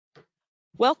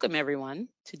Welcome everyone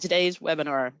to today's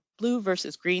webinar, Blue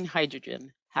versus Green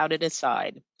Hydrogen, How to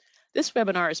Decide. This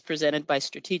webinar is presented by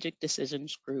Strategic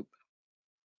Decisions Group.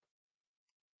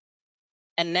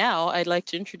 And now I'd like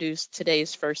to introduce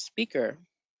today's first speaker.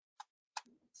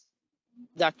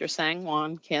 Dr.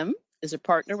 Sang-Won Kim is a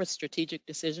partner with Strategic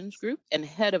Decisions Group and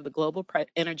head of the Global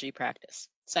Energy Practice.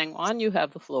 Sang-Won, you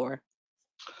have the floor.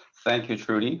 Thank you,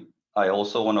 Trudy. I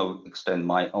also want to extend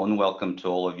my own welcome to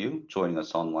all of you joining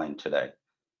us online today.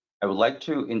 I would like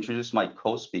to introduce my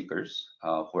co-speakers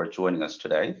who are joining us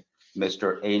today.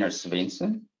 Mr. Einar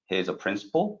Svensson, he is a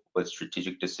principal with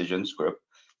Strategic Decisions Group.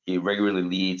 He regularly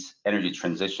leads energy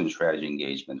transition strategy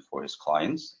engagement for his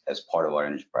clients as part of our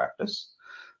energy practice.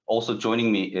 Also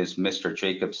joining me is Mr.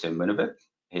 Jacob Simunovic.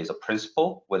 He is a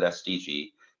principal with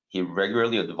SDG. He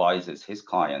regularly advises his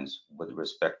clients with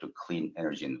respect to clean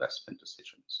energy investment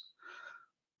decisions.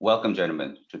 Welcome,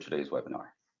 gentlemen, to today's webinar.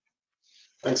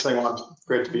 Thanks, Sang-Won.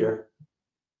 Great to be here.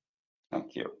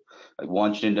 Thank you. I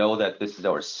want you to know that this is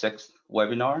our 6th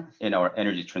webinar in our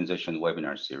energy transition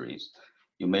webinar series.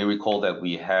 You may recall that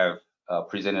we have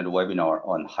presented a webinar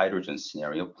on hydrogen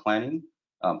scenario planning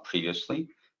previously,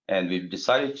 and we've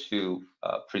decided to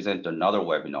present another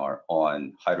webinar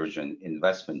on hydrogen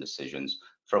investment decisions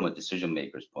from a decision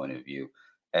maker's point of view,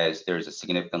 as there's a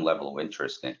significant level of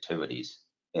interest and activities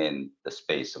in the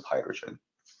space of hydrogen.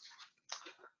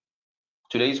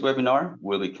 Today's webinar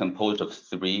will be composed of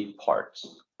 3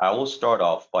 parts. I will start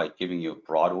off by giving you a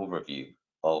broad overview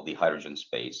of the hydrogen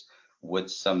space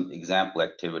with some example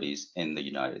activities in the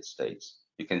United States.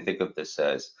 You can think of this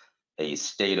as a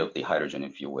state of the hydrogen,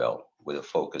 if you will, with a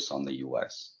focus on the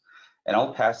US. And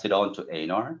I'll pass it on to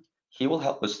Einar. He will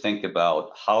help us think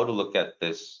about how to look at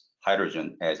this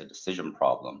hydrogen as a decision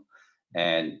problem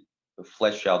and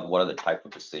flesh out what are the type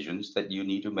of decisions that you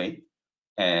need to make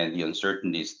and the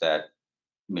uncertainties that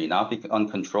may not be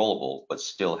uncontrollable, but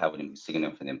still have a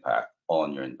significant impact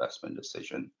on your investment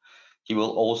decision. He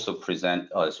will also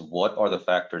present us what are the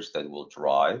factors that will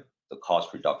drive the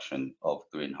cost reduction of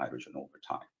green hydrogen over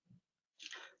time.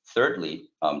 Thirdly,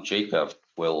 Jacob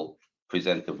will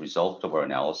present the result of our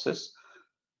analysis,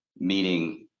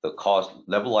 meaning the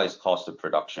levelized cost of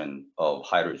production of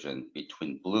hydrogen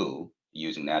between blue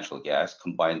using natural gas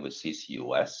combined with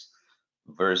CCUS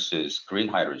versus green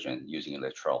hydrogen using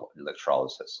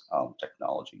electrolysis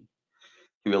technology.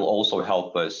 He will also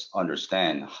help us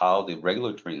understand how the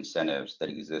regulatory incentives that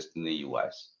exist in the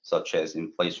US, such as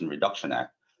Inflation Reduction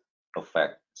Act,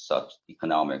 affect such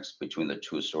economics between the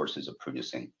 2 sources of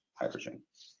producing hydrogen.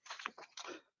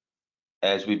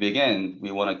 As we begin,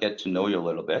 we want to get to know you a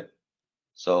little bit.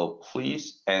 So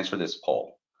please answer this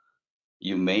poll.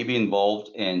 You may be involved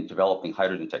in developing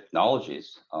hydrogen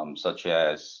technologies, such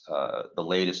as the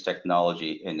latest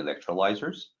technology in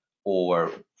electrolyzers,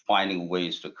 or finding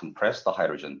ways to compress the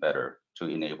hydrogen better to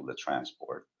enable the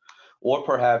transport. Or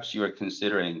perhaps you are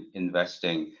considering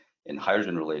investing in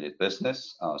hydrogen-related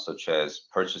business, such as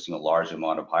purchasing a large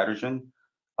amount of hydrogen,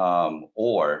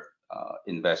 or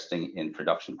investing in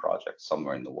production projects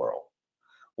somewhere in the world.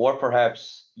 Or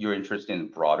perhaps you're interested in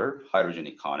broader hydrogen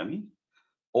economy,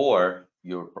 or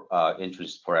your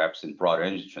interest perhaps in broader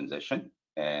energy transition,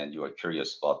 and you are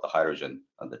curious about the hydrogen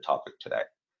on the topic today.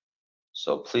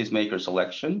 So please make your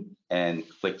selection and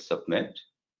click submit.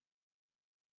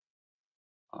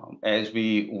 As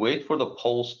we wait for the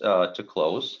polls to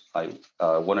close, I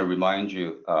want to remind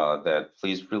you that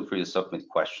please feel free to submit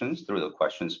questions through the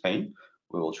questions pane.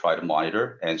 We will try to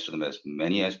monitor, answer them as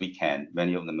many of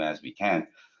them as we can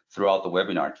throughout the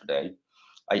webinar today.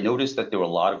 I noticed that there were a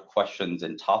lot of questions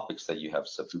and topics that you have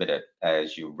submitted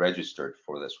as you registered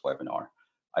for this webinar.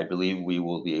 I believe we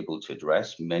will be able to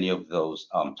address many of those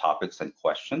topics and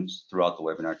questions throughout the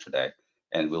webinar today,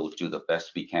 and we'll do the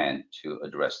best we can to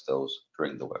address those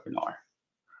during the webinar.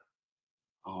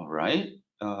 All right,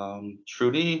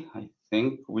 Trudy, I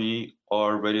think we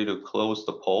are ready to close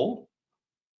the poll.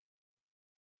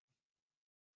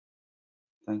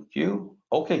 Thank you.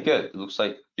 Okay, good. It looks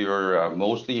like you're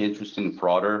mostly interested in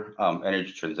broader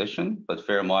energy transition, but a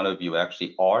fair amount of you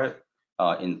actually are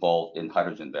involved in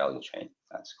hydrogen value chain.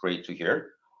 That's great to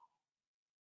hear.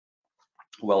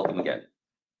 Welcome again.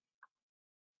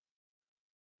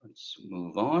 Let's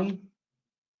move on.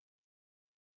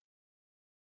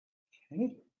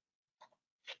 Okay.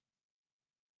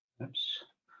 Oops.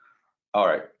 All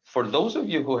right. For those of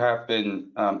you who have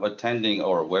been attending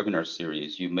our webinar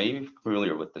series, you may be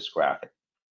familiar with this graphic.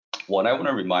 What I want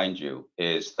to remind you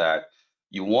is that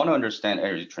you want to understand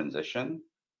energy transition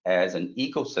as an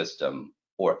ecosystem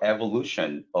or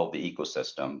evolution of the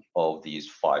ecosystem of these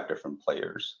 5 different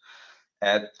players.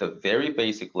 at the very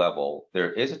basic level,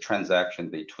 there is a transaction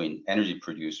between energy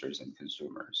producers and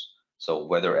consumers. So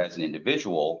whether as an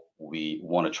individual, we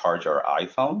want to charge our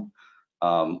iPhone,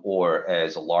 or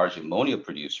as a large ammonia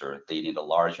producer, they need a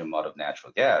large amount of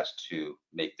natural gas to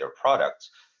make their products.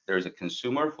 There's a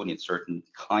consumer who needs certain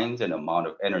kinds and amount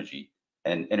of energy,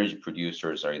 and energy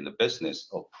producers are in the business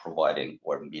of providing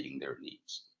or meeting their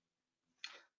needs.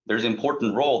 There's an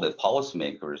important role that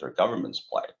policymakers or governments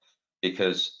play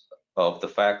because of the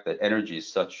fact that energy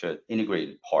is such an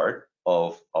integrated part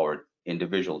of our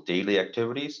individual daily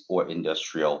activities or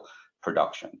industrial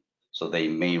production. So they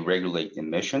may regulate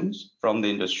emissions from the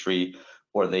industry,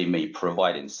 or they may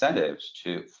provide incentives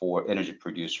for energy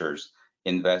producers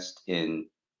invest in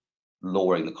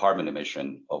lowering the carbon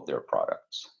emission of their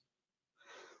products.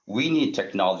 We need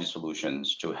technology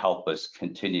solutions to help us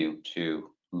continue to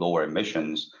lower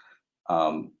emissions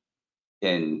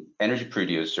in energy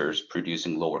producers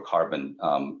producing lower carbon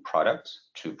products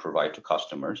to provide to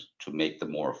customers to make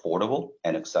them more affordable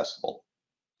and accessible.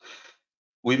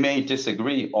 We may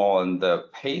disagree on the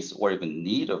pace or even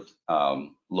need of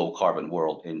low carbon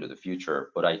world into the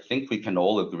future, but I think we can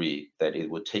all agree that it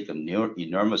would take an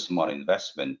enormous amount of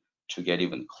investment to get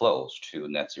even close to a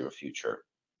net zero future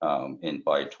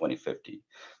by 2050.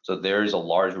 So there is a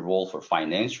large role for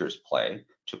financiers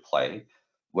to play,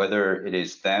 whether it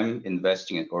is them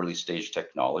investing in early stage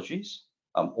technologies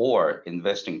or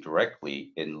investing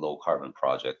directly in low carbon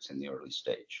projects in the early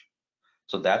stage.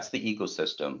 So that's the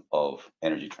ecosystem of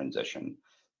energy transition,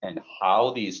 and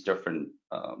how these different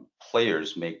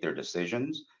players make their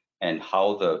decisions and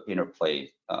how the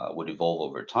interplay would evolve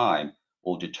over time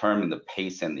will determine the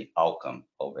pace and the outcome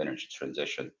of energy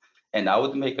transition. And I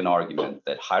would make an argument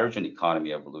that hydrogen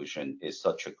economy evolution is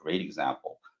such a great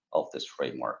example of this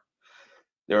framework.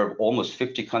 There are almost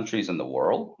 50 countries in the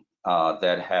world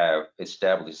that have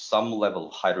established some level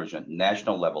of hydrogen,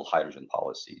 national level hydrogen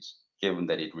policies, given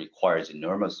that it requires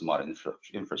enormous amount of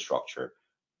infrastructure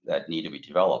that need to be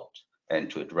developed and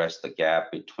to address the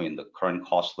gap between the current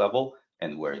cost level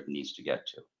and where it needs to get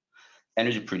to.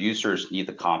 Energy producers need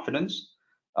the confidence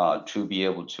to be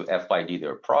able to FID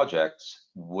their projects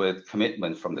with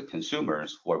commitment from the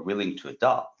consumers who are willing to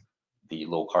adopt the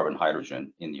low carbon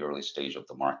hydrogen in the early stage of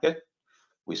the market.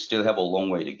 We still have a long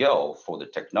way to go for the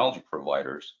technology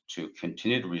providers to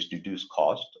continue to reduce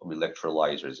cost of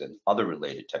electrolyzers and other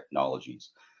related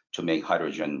technologies to make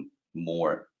hydrogen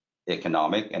more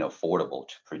economic and affordable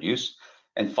to produce.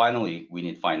 And finally, we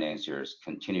need financiers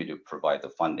continue to provide the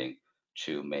funding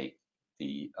to make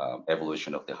the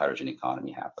evolution of the hydrogen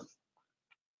economy happen.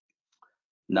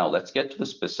 Now let's get to the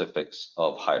specifics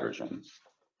of hydrogen.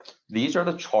 These are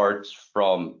the charts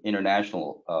from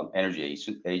International Energy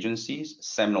Agency's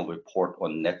seminal report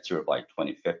on net zero by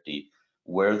 2050,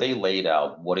 where they laid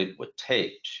out what it would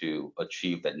take to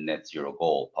achieve that net zero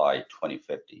goal by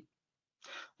 2050.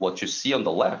 What you see on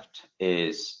the left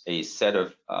is a set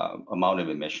of amount of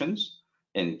emissions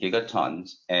in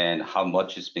gigatons and how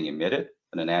much is being emitted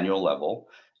on an annual level,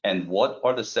 and what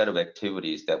are the set of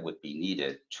activities that would be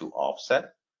needed to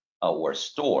offset or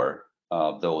store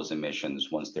those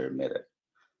emissions once they're emitted.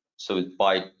 So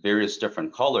by various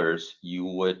different colors, you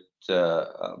would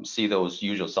see those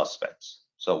usual suspects.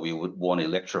 So we would want to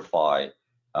electrify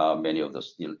many of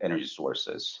those energy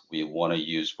sources. We want to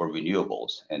use for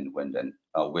renewables and wind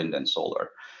and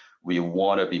solar. We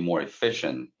want to be more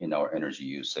efficient in our energy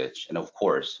usage. And of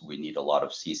course, we need a lot of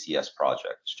CCS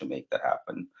projects to make that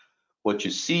happen. What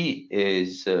you see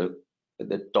is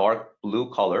the dark blue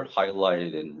color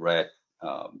highlighted in red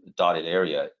dotted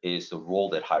area is the role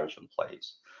that hydrogen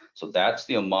plays. So that's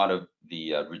the amount of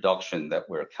the reduction that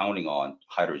we're counting on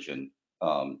hydrogen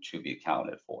to be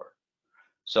accounted for.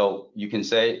 So you can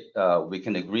say we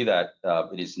can agree that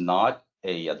it is not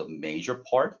the major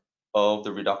part of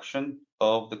the reduction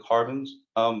of the carbons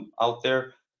out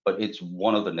there, but it's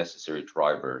one of the necessary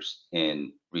drivers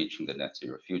in reaching the net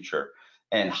zero future.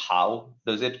 And how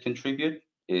does it contribute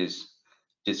is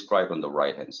described on the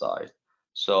right-hand side.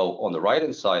 So on the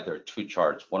right-hand side, there are two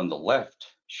charts. One on the left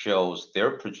shows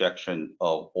their projection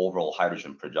of overall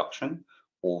hydrogen production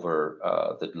over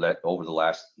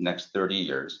the next 30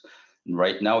 years. And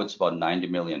right now, it's about 90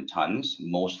 million tons,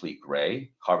 mostly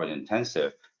gray, carbon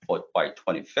intensive. But by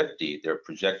 2050, they're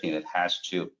projecting it has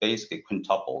to basically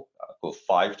quintuple, go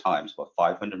 5 times, about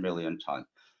 500 million tons.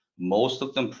 Most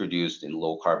of them produced in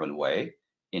low carbon way,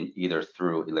 in either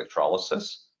through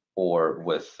electrolysis or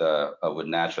with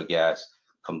natural gas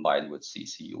combined with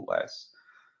CCUS.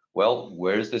 Well,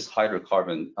 where's this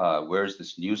hydrocarbon, where's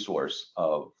this new source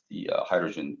of the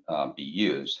hydrogen be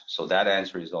used? So that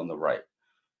answer is on the right.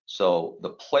 So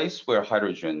the place where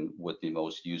hydrogen would be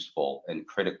most useful and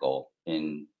critical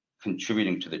in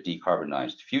contributing to the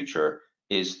decarbonized future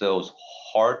is those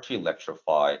hard to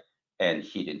electrify and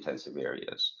heat intensive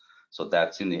areas. So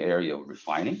that's in the area of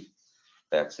refining,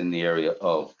 that's in the area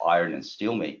of iron and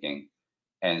steel making,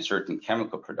 and certain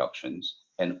chemical productions,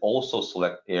 and also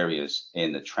select areas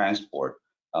in the transport,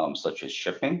 such as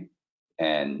shipping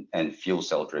and fuel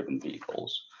cell driven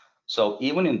vehicles. So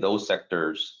even in those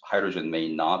sectors, hydrogen may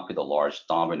not be the large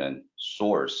dominant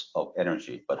source of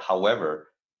energy, but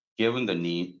however, given the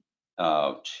need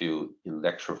to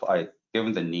electrify,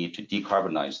 given the need to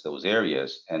decarbonize those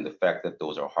areas and the fact that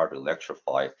those are hard to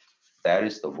electrify, that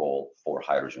is the role for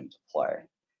hydrogen to play.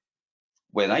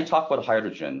 When I talk about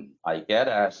hydrogen, I get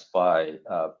asked by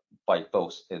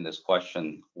folks in this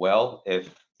question, well,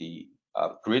 if the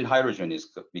green hydrogen is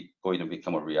going to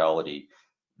become a reality,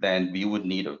 then we would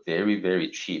need a very, very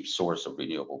cheap source of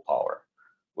renewable power.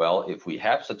 Well, if we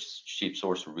have such a cheap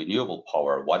source of renewable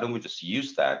power, why don't we just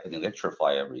use that and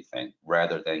electrify everything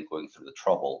rather than going through the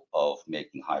trouble of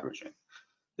making hydrogen?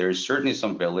 There is certainly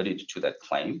some validity to that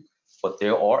claim, but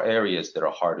there are areas that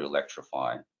are hard to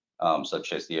electrify,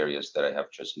 such as the areas that I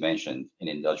have just mentioned in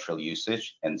industrial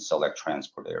usage and select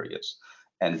transport areas.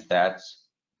 And that's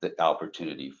the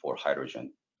opportunity for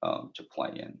hydrogen to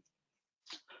play in.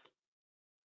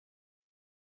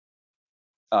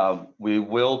 We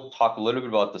will talk a little bit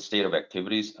about the state of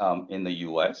activities in the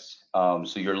US.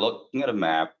 So you're looking at a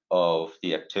map of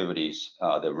the activities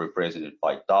that are represented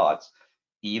by dots,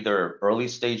 either early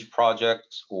stage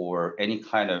projects or any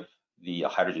kind of the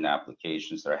hydrogen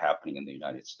applications that are happening in the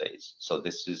United States. So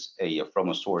this is from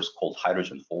a source called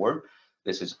Hydrogen Forward.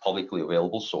 This is a publicly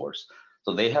available source.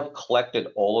 So they have collected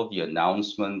all of the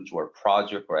announcements or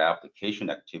project or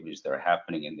application activities that are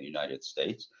happening in the United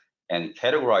States and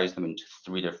categorized them into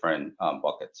three different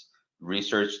buckets: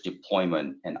 research,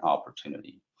 deployment, and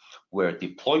opportunity. Where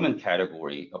deployment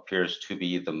category appears to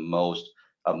be the most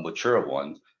mature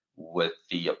one, with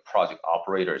the project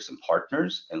operators and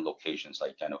partners and locations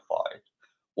identified.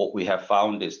 What we have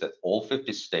found is that all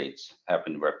 50 states have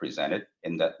been represented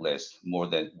in that list,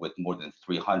 with more than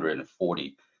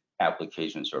 340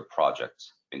 applications or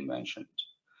projects being mentioned.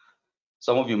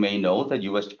 Some of you may know that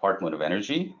US Department of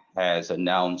Energy has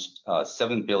announced a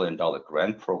 $7 billion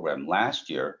grant program last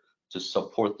year to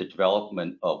support the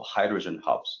development of hydrogen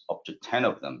hubs, up to 10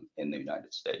 of them in the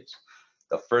United States.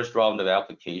 The first round of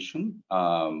application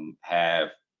have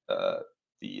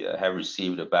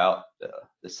received about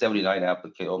the 79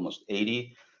 applicants, almost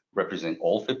 80, represent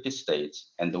all 50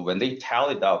 states. And when they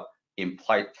tallied up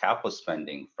implied capital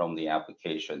spending from the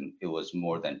application, it was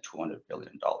more than $200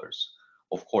 billion.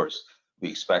 Of course,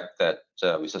 we suspect that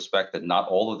not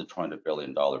all of the $200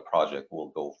 billion project will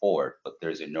go forward, but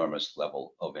there's enormous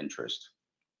level of interest,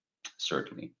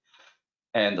 certainly.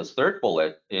 And the third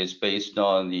bullet is based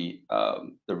on the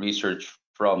research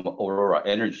from Aurora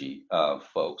Energy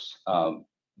folks.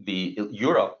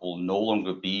 Europe will no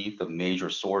longer be the major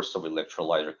source of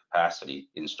electrolyzer capacity,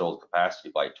 installed capacity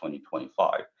by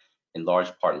 2025, in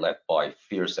large part led by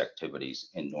fierce activities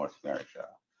in North America.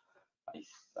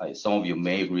 Some of you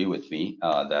may agree with me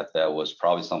that was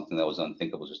probably something that was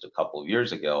unthinkable just a couple of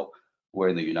years ago, where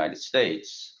in the United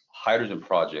States, hydrogen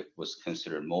project was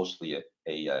considered mostly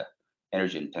a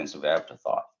energy intensive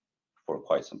afterthought for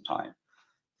quite some time.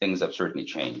 Things have certainly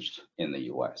changed in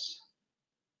the US.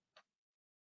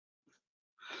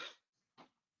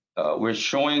 We're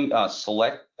showing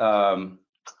select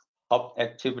hub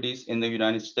activities in the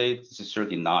United States. This is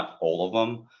certainly not all of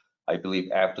them. I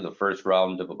believe after the first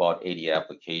round of about 80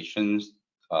 applications,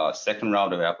 second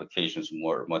round of applications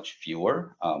were much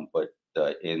fewer, but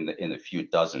in a few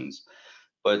dozens.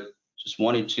 But just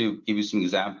wanted to give you some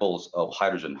examples of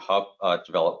hydrogen hub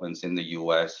developments in the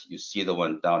US. You see the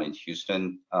one down in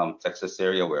Houston, Texas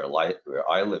area where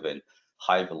I live in,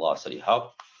 High Velocity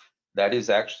Hub. That is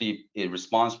actually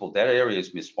responsible, that area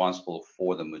is responsible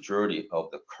for the majority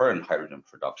of the current hydrogen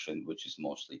production, which is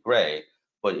mostly gray,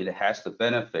 but it has the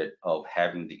benefit of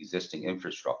having the existing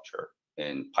infrastructure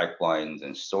in pipelines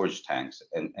and storage tanks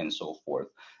and so forth.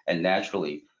 And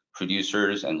naturally,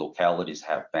 producers and localities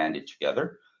have banded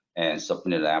together and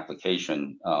submitted an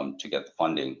application to get the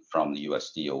funding from the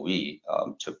US DOE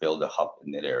to build a hub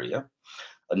in that area.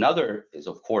 Another is,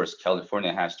 of course,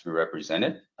 California has to be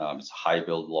represented. It's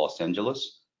high-build Los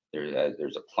Angeles.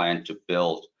 There's a plan to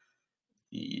build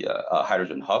the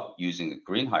hydrogen hub using the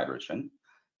green hydrogen.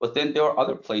 But then there are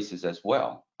other places as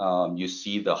well. You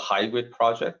see the Hybrid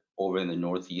project over in the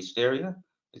Northeast area.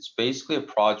 It's basically a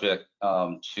project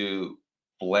to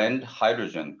blend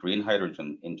hydrogen, green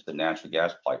hydrogen, into the natural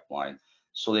gas pipeline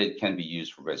so that it can be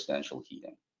used for residential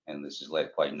heating. And this is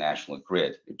led by National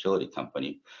Grid utility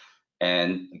company.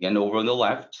 And again, over on the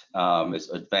left is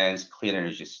Advanced Clean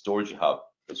Energy Storage Hub.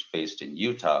 It's based in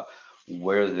Utah,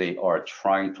 where they are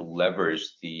trying to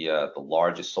leverage the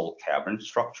largest salt cavern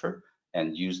structure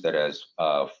and use that as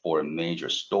for major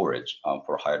storage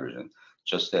for hydrogen,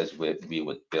 just as we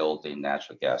would build a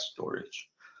natural gas storage.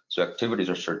 So activities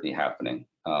are certainly happening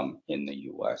in the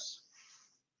US.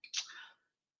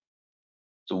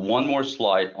 So one more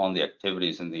slide on the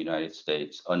activities in the United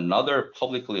States. Another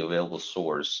publicly available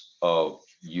source of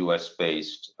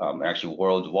US-based, actually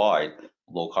worldwide,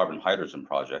 low carbon hydrogen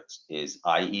projects is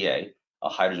IEA, a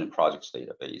hydrogen projects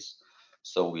database.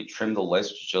 So we trimmed the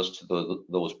list just to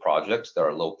those projects that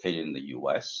are located in the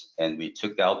US, and we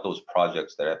took out those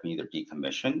projects that have been either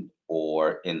decommissioned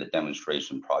or in the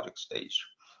demonstration project stage.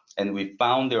 And we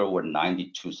found there were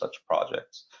 92 such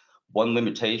projects. One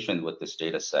limitation with this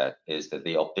data set is that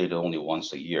they updated only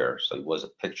once a year. So it was a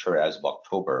picture as of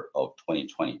October of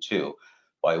 2022,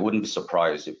 but I wouldn't be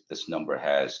surprised if this number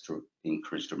has to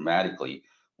increase dramatically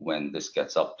when this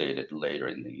gets updated later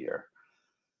in the year.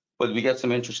 But we get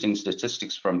some interesting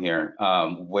statistics from here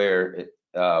where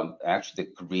actually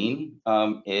the green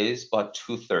is about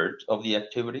 2/3 of the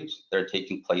activities that are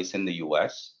taking place in the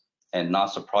US. And not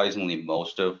surprisingly,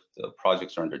 most of the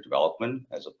projects are under development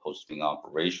as opposed to being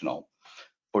operational.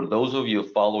 For those of you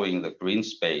following the green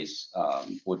space,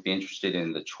 would be interested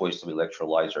in the choice of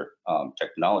electrolyzer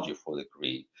technology for the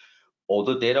green.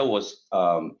 Although data was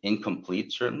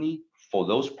incomplete, certainly, for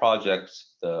those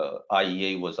projects, the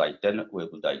IEA would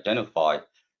identify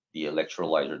the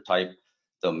electrolyzer type.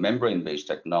 The membrane-based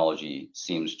technology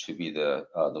seems to be the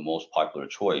most popular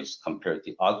choice compared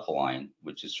to alkaline,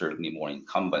 which is certainly more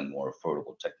incumbent, more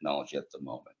affordable technology at the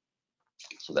moment.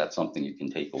 So that's something you can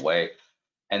take away.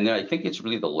 And then I think it's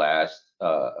really the last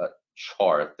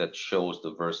chart that shows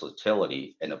the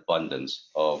versatility and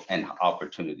abundance of and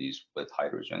opportunities with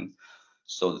hydrogen.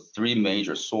 So the three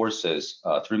major sources,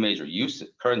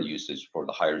 current usage for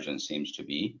the hydrogen seems to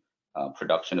be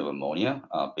production of ammonia,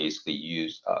 basically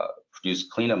produce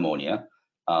clean ammonia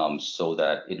so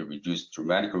that it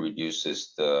dramatically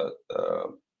reduces the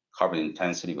carbon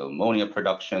intensity of ammonia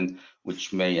production,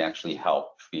 which may actually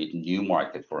help create new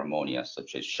market for ammonia,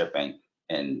 such as shipping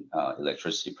and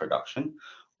electricity production,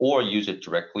 or use it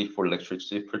directly for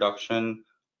electricity production,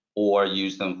 or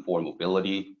use them for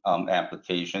mobility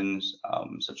applications,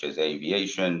 such as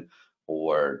aviation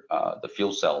or the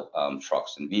fuel cell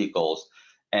trucks and vehicles,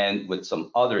 and with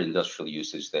some other industrial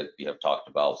uses that we have talked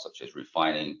about, such as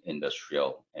refining,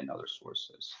 industrial, and other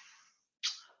sources.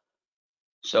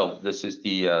 So this is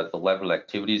the level of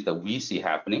activities that we see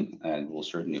happening, and we'll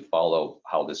certainly follow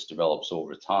how this develops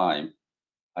over time.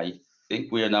 I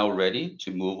think we are now ready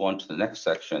to move on to the next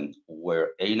section, where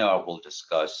Einar will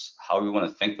discuss how we want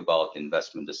to think about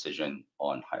investment decision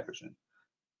on hydrogen.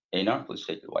 Einar, please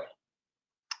take it away.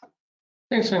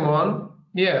 Thanks, Sangwon.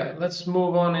 Yeah, let's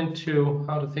move on into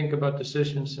how to think about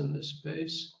decisions in this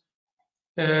space.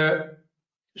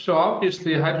 So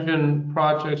obviously, hydrogen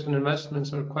projects and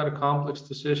investments are quite a complex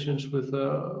decisions with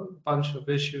a bunch of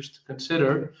issues to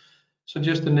consider. So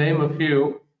just to name a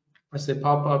few, as they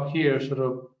pop up here, sort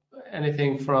of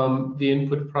anything from the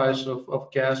input price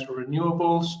of gas or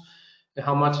renewables,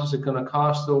 how much is it going to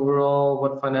cost overall,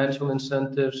 what financial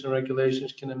incentives and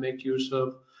regulations can it make use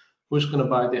of, who's going to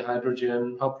buy the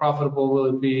hydrogen, how profitable will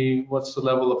it be, what's the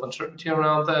level of uncertainty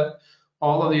around that.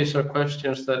 All of these are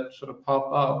questions that sort of pop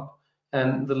up,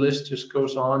 and the list just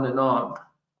goes on and on.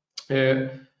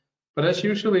 But as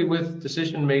usually with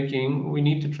decision making, we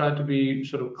need to try to be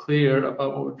sort of clear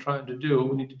about what we're trying to do.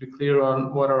 We need to be clear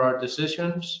on what are our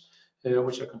decisions,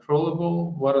 which are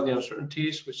controllable, what are the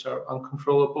uncertainties, which are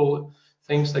uncontrollable,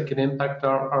 things that can impact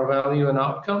our value and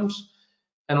outcomes.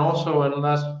 And also, and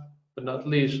last but not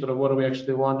least, sort of what do we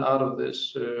actually want out of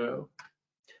this.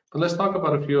 But let's talk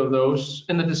about a few of those.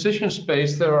 In the decision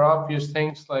space, there are obvious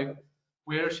things like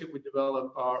where should we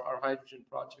develop our hydrogen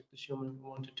project, assuming we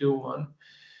want to do one?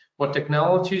 What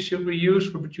technology should we use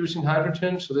for producing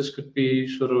hydrogen? So this could be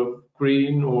sort of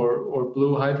green or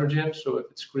blue hydrogen. So if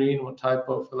it's green, what type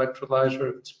of electrolyzer?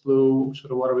 If it's blue,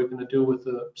 sort of what are we going to do with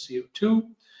the CO2?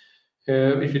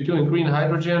 If you're doing green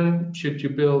hydrogen, should you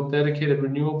build dedicated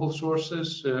renewable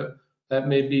sources? That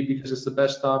may be because it's the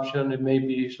best option. It may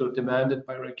be sort of demanded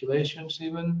by regulations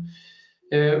even.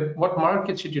 What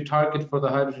market should you target for the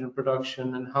hydrogen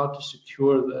production and how to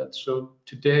secure that? So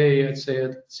today, I'd say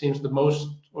it seems the most,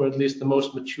 or at least the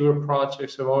most mature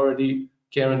projects have already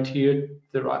guaranteed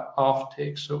their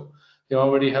offtake. So they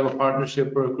already have a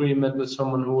partnership or agreement with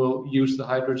someone who will use the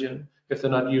hydrogen if they're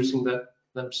not using that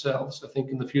themselves. I think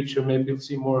in the future, maybe we'll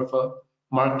see more of a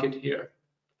market here.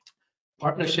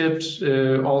 Partnerships,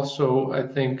 also, I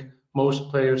think most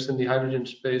players in the hydrogen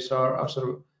space are sort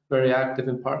of very active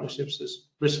in partnerships, as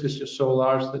risk is just so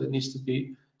large that it needs to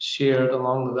be shared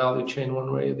along the value chain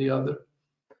one way or the other.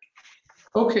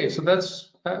 Okay, so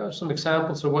that's some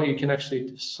examples of what you can actually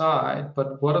decide,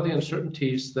 but what are the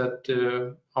uncertainties that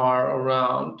are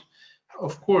around?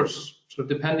 Of course, so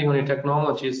depending on your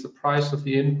technology, it's the price of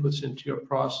the inputs into your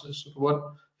process.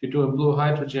 What if you're doing blue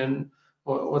hydrogen,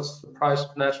 what's the price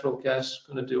of natural gas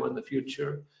going to do in the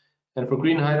future? And for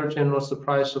green hydrogen, what's the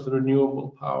price of the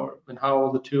renewable power? And how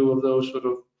will the two of those sort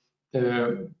of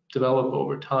develop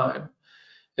over time?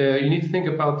 You need to think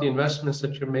about the investments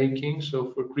that you're making.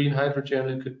 So for green hydrogen,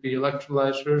 it could be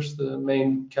electrolyzers, the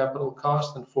main capital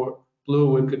cost, and for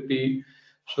blue, it could be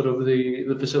sort of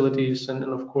the facilities and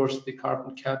of course the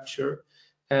carbon capture.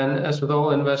 And as with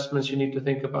all investments, you need to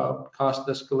think about cost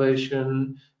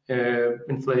escalation,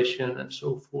 inflation, and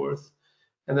so forth.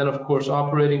 And then of course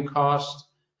operating costs,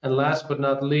 and last but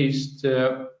not least,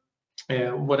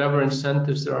 whatever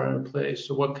incentives there are in place.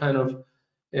 So what kind of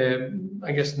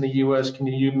I guess in the US, can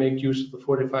you make use of the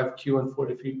 45Q and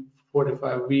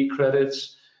 45V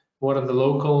credits? What are the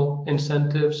local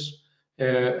incentives?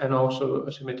 And also,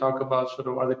 as you may talk about, sort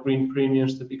of are the green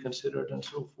premiums to be considered and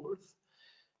so forth.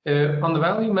 On the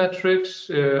value metrics,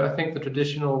 I think the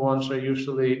traditional ones are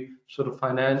usually sort of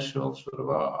financial, sort of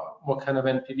what kind of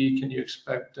NPV can you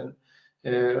expect, and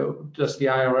does the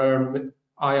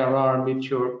IRR meet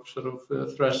your sort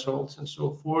of thresholds and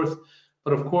so forth.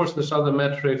 But of course, there's other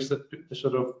metrics that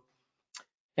sort of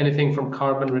anything from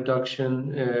carbon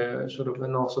reduction, sort of,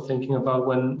 and also thinking about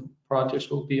when projects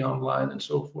will be online and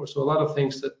so forth. So a lot of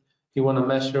things that you want to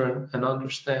measure and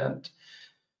understand.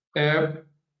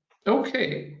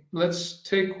 Okay, let's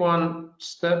take one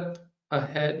step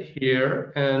ahead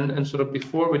here, and sort of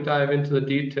before we dive into the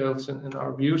details and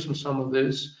our views on some of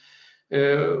this,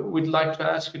 we'd like to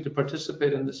ask you to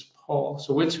participate in this poll.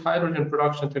 So which hydrogen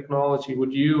production technology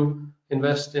would you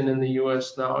invest in the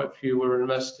US now if you were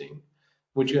investing?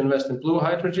 Would you invest in blue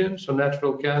hydrogen, so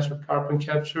natural gas with carbon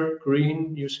capture,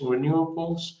 green using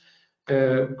renewables,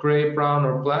 gray, brown,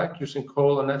 or black using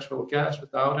coal and natural gas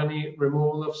without any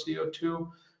removal of CO2,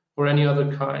 or any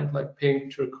other kind like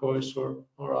pink, turquoise, or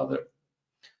other?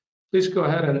 Please go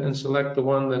ahead and select the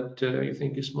one that you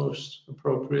think is most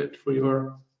appropriate for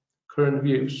your current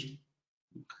views.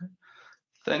 Okay.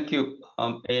 Thank you,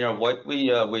 Einar. While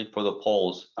we wait for the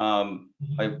polls,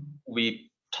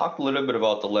 we talked a little bit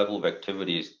about the level of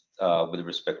activities with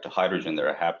respect to hydrogen that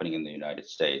are happening in the United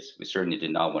States. We certainly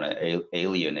did not want to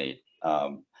alienate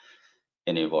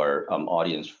any of our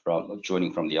audience from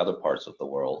joining from the other parts of the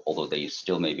world, although they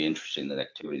still may be interested in the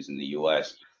activities in the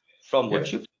US. From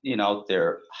what you've seen out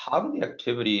there, how do the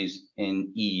activities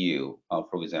in EU,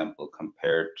 for example,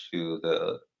 compare to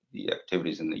the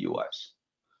activities in the US?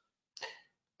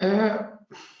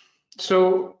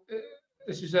 So,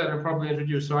 as you said, I probably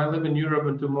introduced, so I live in Europe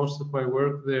and do most of my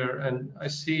work there, and I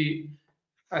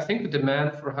think the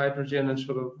demand for hydrogen and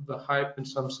sort of the hype in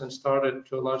some sense started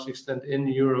to a large extent in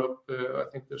Europe. I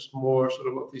think there's more sort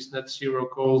of these net zero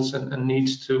goals and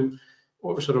needs to,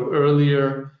 or sort of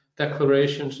earlier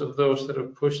declarations of those that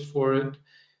have pushed for it.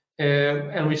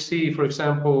 And we see, for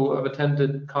example, I've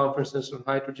attended conferences on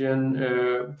hydrogen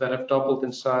that have doubled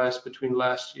in size between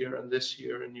last year and this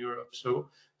year in Europe. So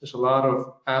there's a lot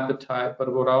of appetite.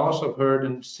 But what I also heard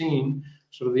and seen,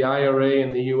 sort of the IRA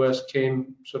in the US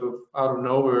came sort of out of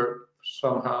nowhere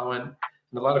somehow, and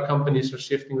a lot of companies are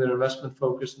shifting their investment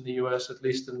focus in the US, at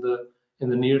least in the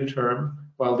near term,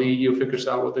 while the EU figures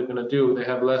out what they're going to do. They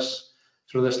have less.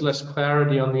 So there's less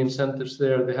clarity on the incentives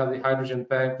there. They have the hydrogen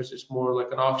bank, which is more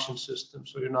like an auction system.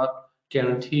 So you're not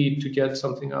guaranteed to get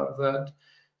something out of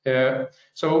that.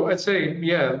 So I'd say,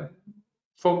 yeah,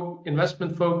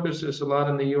 investment focus is a lot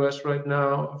in the US right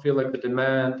now. I feel like the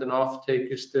demand and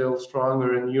offtake is still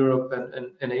stronger in Europe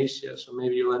and Asia. So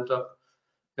maybe you'll end up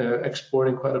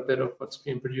exporting quite a bit of what's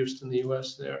being produced in the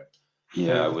US there.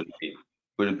 Yeah, I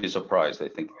wouldn't be surprised. I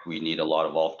think we need a lot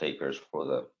of off-takers for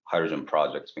the hydrogen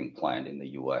projects being planned in the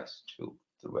US to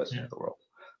the rest of the world.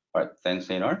 All right, thanks,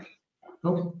 Einar.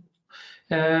 Okay.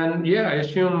 And yeah, I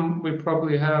assume we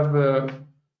probably have,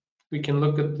 we can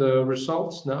look at the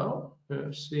results now,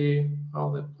 see how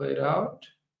they played out.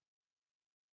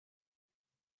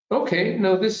 Okay,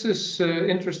 now this is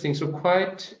interesting. So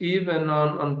quite even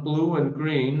on blue and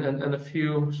green, and a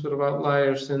few sort of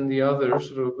outliers in the other,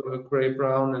 sort of gray,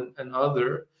 brown, and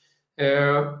other.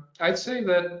 I'd say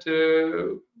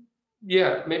that,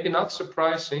 yeah, maybe not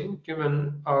surprising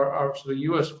given our sort of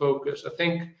US focus. I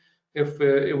think if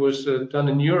it was done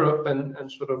in Europe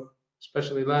and sort of,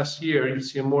 especially last year, you'd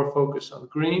see a more focus on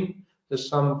green. There's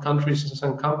some countries and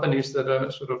some companies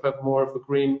that sort of have more of a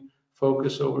green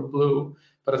focus over blue.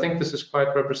 But I think this is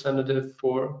quite representative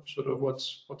for sort of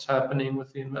what's happening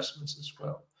with the investments as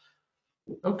well.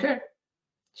 Okay,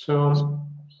 so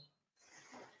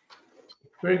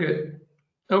very good.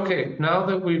 Okay, now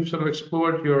that we've sort of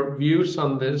explored your views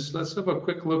on this, let's have a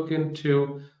quick look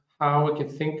into how we can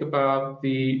think about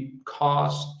the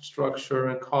cost structure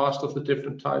and cost of the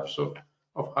different types of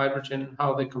hydrogen, and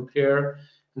how they compare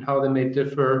and how they may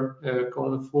differ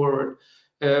going forward.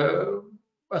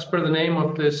 As per the name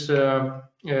of this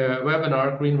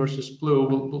webinar, Green versus Blue,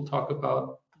 we'll talk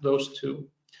about those two.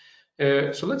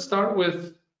 So let's start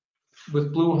with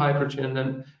blue hydrogen,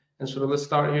 and sort of let's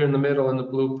start here in the middle in the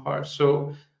blue part.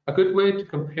 So a good way to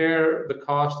compare the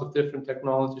cost of different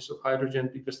technologies of hydrogen,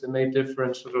 because they may differ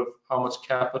in sort of how much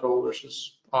capital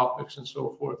versus OpEx and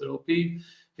so forth there will be,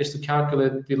 is to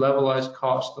calculate the levelized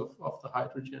cost of the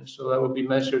hydrogen. So that would be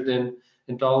measured in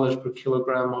dollars per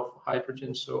kilogram of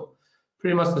hydrogen. So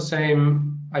pretty much the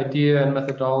same idea and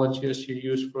methodology as you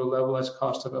use for a levelized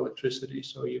cost of electricity.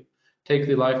 So you take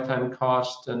the lifetime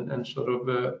cost and sort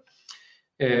of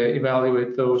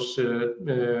evaluate those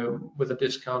with a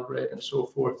discount rate and so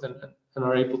forth, and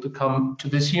are able to come to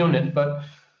this unit. But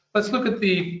let's look at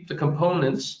the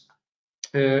components.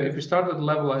 If we start at the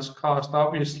levelized cost,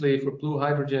 obviously for blue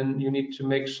hydrogen, you need to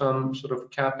make some sort of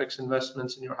capex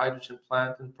investments in your hydrogen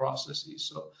plant and processes.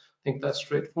 So I think that's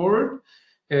straightforward.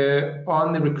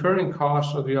 On the recurring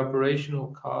cost or the operational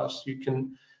cost, you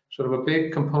can sort of a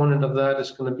big component of that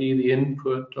is going to be the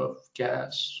input of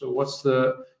gas. So what's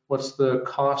the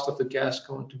cost of the gas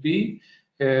going to be?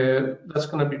 That's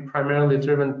going to be primarily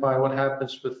driven by what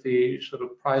happens with the sort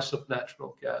of price of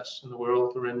natural gas in the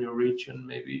world or in your region,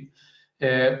 maybe.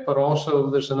 But also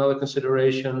there's another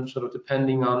consideration, sort of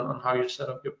depending on how you set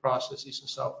up your processes and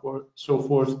so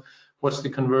forth. What's the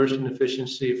conversion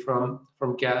efficiency from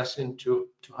gas into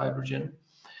hydrogen?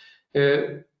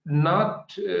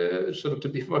 Not sort of to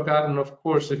be forgotten, of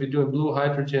course, if you're doing blue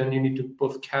hydrogen, you need to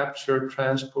both capture,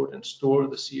 transport, and store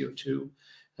the CO2.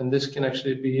 And this can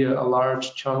actually be a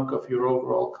large chunk of your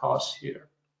overall costs here.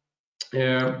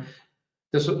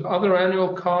 There's other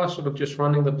annual costs, sort of just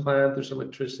running the plant. There's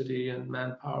electricity and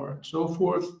manpower and so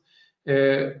forth.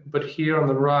 But here on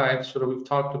the right, sort of we've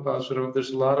talked about sort of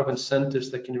there's a lot of incentives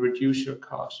that can reduce your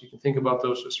costs. You can think about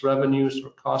those as revenues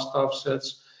or cost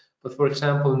offsets. But for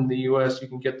example, in the US, you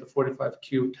can get the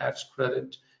 45Q tax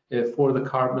credit for the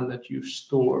carbon that you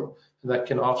store, and that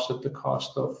can offset the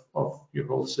cost of your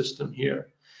whole system here.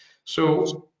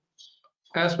 So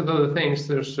as with other things,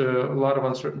 there's a lot of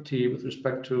uncertainty with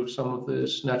respect to some of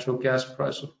this natural gas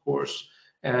price, of course.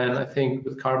 And I think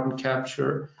with carbon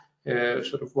capture,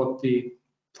 sort of what the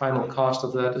final cost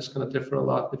of that is going to differ a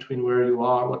lot between where you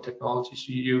are, what technologies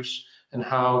you use, and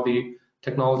how the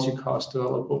technology costs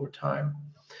develop over time.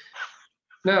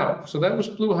 Now, so that was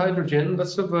blue hydrogen.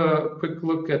 Let's have a quick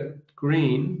look at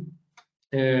green.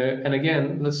 And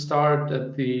again, let's start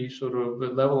at the sort of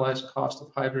levelized cost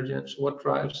of hydrogen. So what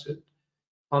drives it?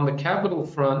 On the capital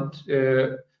front,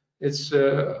 it's,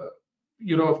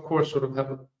 you know, of course, sort of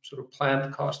have a sort of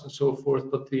plant cost and so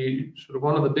forth, but the sort of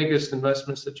one of the biggest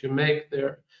investments that you make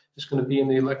there is going to be in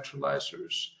the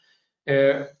electrolyzers.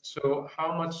 So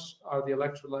how much are the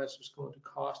electrolyzers going to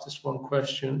cost is one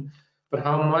question, but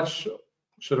how much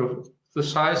sort of the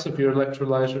size of your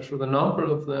electrolyzers or the number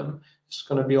of them is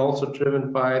going to be also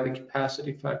driven by the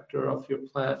capacity factor of your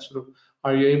plant. Sort of,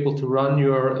 are you able to run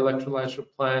your electrolyzer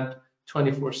plant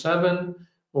 24/7,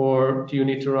 or do you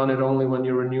need to run it only when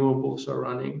your renewables are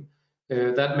running?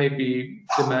 That may be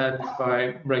demanded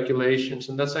by regulations,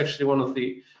 and that's actually one of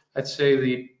the, I'd say,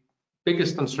 the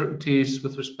biggest uncertainties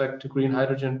with respect to green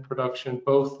hydrogen production,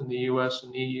 both in the US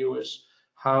and EU, is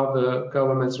how the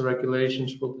governments and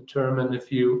regulations will determine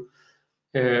if you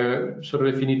sort of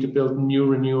if you need to build new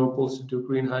renewables to do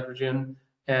green hydrogen,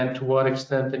 and to what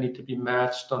extent they need to be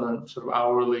matched on a sort of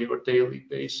hourly or daily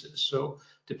basis. So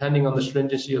depending on the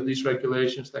stringency of these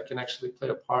regulations, that can actually play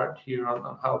a part here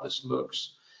on how this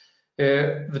looks.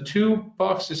 The two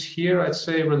boxes here, I'd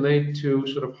say, relate to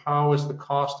sort of how is the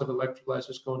cost of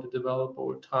electrolyzers going to develop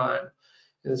over time.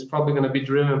 It's probably going to be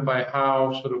driven by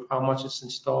how much it's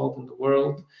installed in the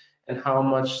world, and how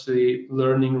much the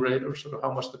learning rate, or sort of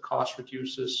how much the cost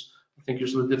reduces. I think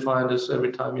usually defined as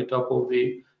every time you double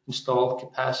the installed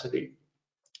capacity.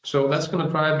 So that's going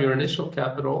to drive your initial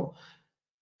capital.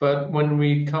 But when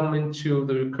we come into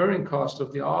the recurring cost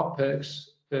of the OpEx,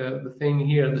 the thing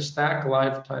here, the stack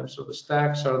lifetime, so the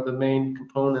stacks are the main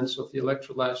components of the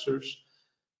electrolyzers.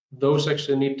 those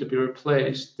actually need to be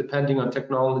replaced depending on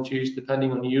technologies,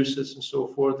 depending on uses and so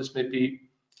forth. This may be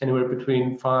anywhere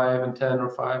between 5 and 10 or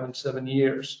 5 and 7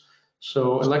 years.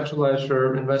 So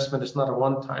electrolyzer investment is not a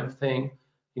one-time thing.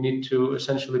 You need to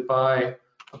essentially buy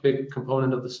a big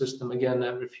component of the system again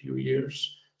every few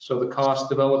years. So the cost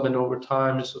development over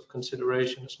time is of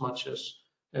consideration as much as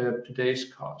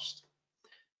today's cost.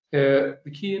 The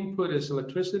key input is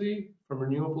electricity from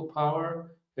renewable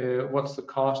power. What's the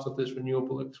cost of this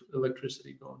renewable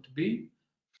electricity going to be?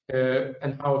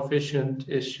 And how efficient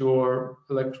is your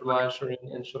electrolyzer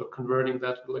in sort of converting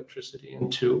that electricity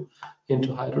into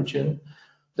hydrogen?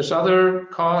 There's other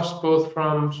costs, both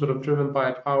from sort of driven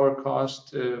by power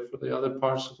cost for the other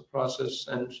parts of the process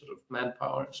and sort of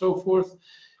manpower and so forth.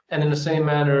 And in the same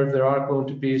manner, there are going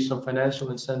to be some financial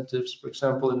incentives. For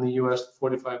example, in the US, the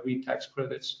 45V tax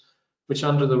credits, which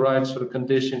under the right sort of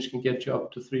conditions can get you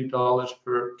up to $3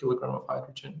 per kilogram of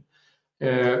hydrogen.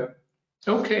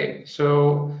 Okay,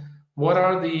 so what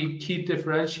are the key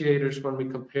differentiators when we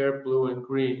compare blue and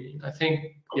green? I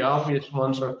think the obvious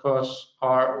ones, of course,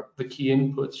 are the key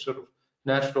inputs, sort of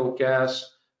natural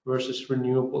gas versus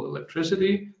renewable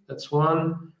electricity. That's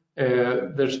one.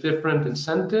 There's different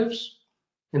incentives.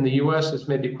 In the US, it's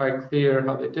maybe quite clear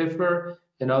how they differ.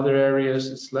 In other areas,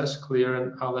 it's less clear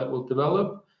in how that will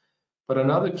develop. But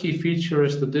another key feature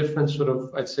is the different sort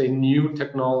of, I'd say, new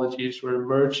technologies or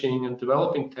emerging and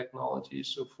developing technologies.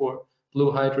 So for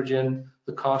blue hydrogen,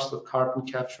 the cost of carbon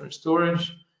capture and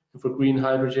storage, and for green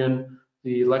hydrogen,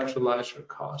 the electrolyzer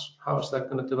cost. How is that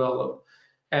going to develop?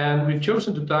 And we've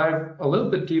chosen to dive a little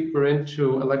bit deeper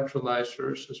into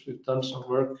electrolyzers as we've done some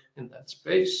work in that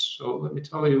space. So let me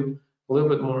tell you a little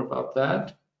bit more about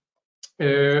that.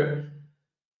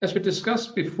 As we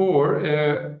discussed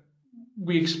before,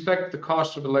 we expect the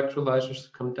cost of electrolyzers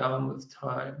to come down with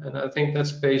time. And I think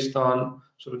that's based on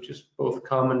sort of just both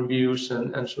common views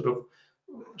and sort of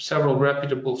several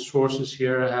reputable sources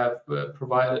here have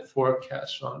provided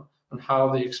forecasts on how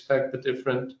they expect the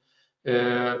different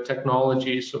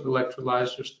technologies of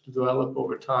electrolyzers to develop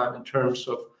over time in terms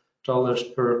of dollars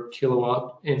per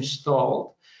kilowatt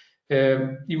installed.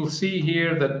 You will see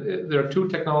here that there are two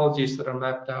technologies that are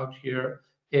mapped out here,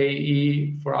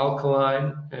 AE for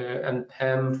alkaline and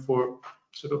PEM for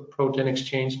sort of protein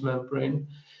exchange membrane.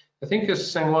 I think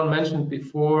as Sang-Won mentioned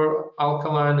before,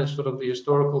 alkaline is sort of the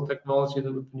historical technology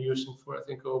that we've been using for, I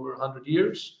think, over 100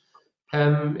 years.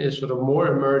 PEM is sort of more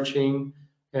emerging,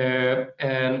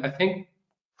 and I think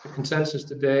the consensus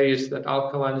today is that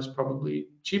alkaline is probably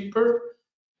cheaper,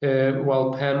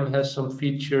 while PEM has some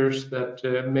features that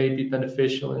may be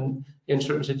beneficial in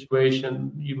certain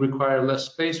situations. You require less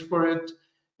space for it.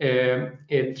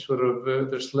 It sort of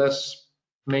there's less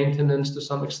maintenance to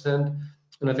some extent.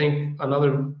 And I think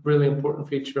another really important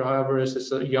feature, however, is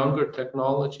it's a younger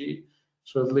technology.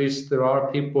 So at least there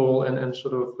are people and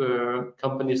sort of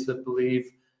companies that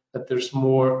believe that there's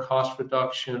more cost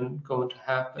reduction going to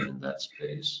happen in that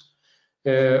space.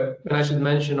 And I should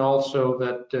mention also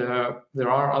that there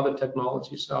are other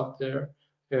technologies out there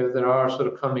that are sort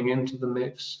of coming into the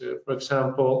mix. For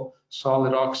example,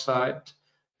 solid oxide,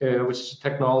 which is a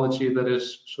technology that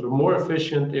is sort of more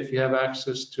efficient if you have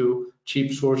access to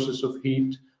cheap sources of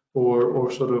heat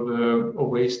or sort of a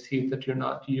waste heat that you're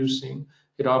not using.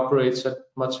 It operates at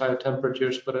much higher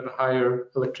temperatures, but at higher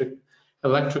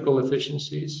electrical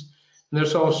efficiencies. And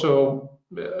there's also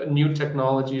new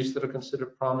technologies that are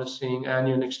considered promising,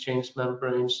 anion exchange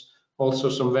membranes, also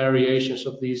some variations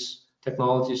of these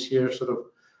technologies here, sort of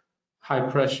high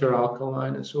pressure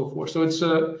alkaline and so forth. So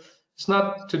it's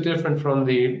not too different from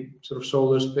the sort of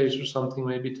solar space or something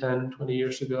maybe 10, 20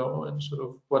 years ago, and sort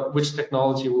of which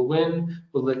technology will win,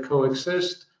 will they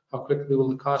coexist, how quickly will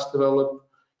the cost develop,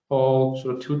 all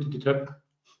sort of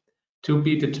to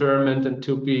be determined and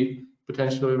to be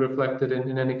potentially reflected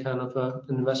in any kind of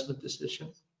investment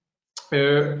decision.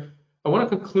 I want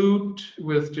to conclude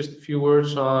with just a few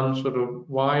words on sort of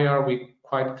why are we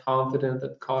quite confident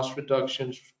that cost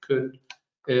reductions could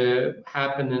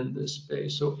happen in this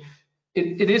space. So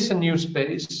it is a new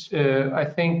space. I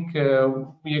think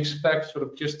we expect sort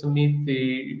of just to meet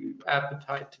the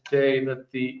appetite today that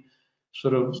the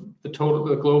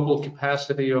global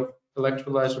capacity of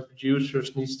electrolyzer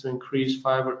producers needs to increase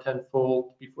 5 or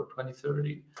 10-fold before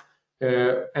 2030.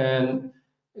 And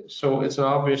so it's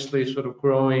obviously sort of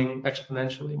growing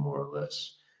exponentially, more or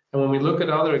less. And when we look at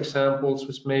other examples,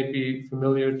 which may be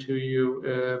familiar to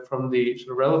you from the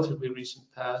sort of relatively recent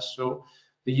past, so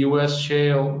the US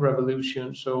shale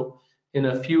revolution. So in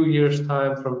a few years'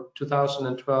 time, from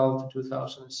 2012 to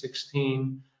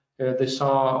 2016, they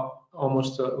saw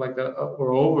almost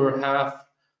or over half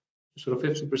sort of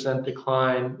 50%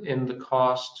 decline in the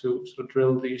cost to sort of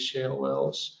drill these shale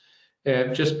wells,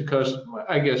 just because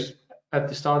I guess at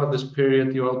the start of this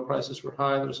period the oil prices were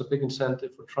high. There was a big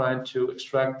incentive for trying to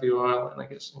extract the oil and I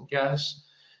guess and gas,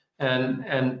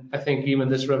 and I think even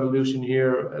this revolution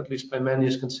here, at least by many,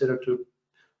 is considered to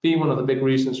be one of the big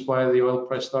reasons why the oil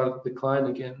price started to decline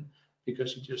again,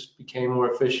 because it just became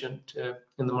more efficient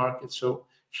in the market. So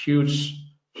huge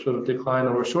sort of decline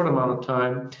over a short amount of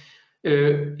time.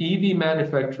 EV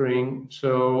manufacturing,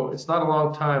 so it's not a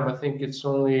long time. I think it's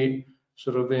only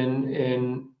sort of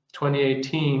in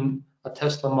 2018, a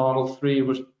Tesla Model 3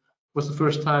 was the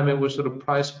first time it was sort of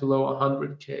priced below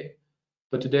 100K.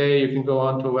 But today you can go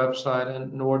onto a website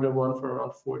and order one for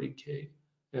around 40K.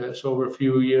 So over a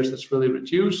few years, that's really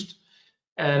reduced.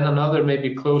 And another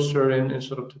maybe closer in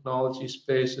sort of technology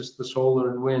space is the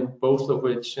solar and wind, both of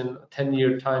which in a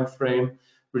 10-year time frame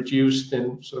reduced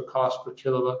in sort of cost per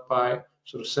kilowatt by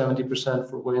sort of 70%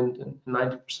 for wind and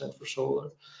 90% for solar.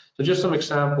 So just some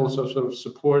examples of sort of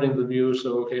supporting the views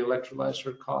of, okay,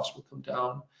 electrolyzer costs will come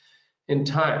down in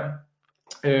time.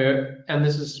 And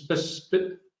this is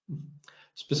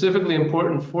specifically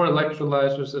important for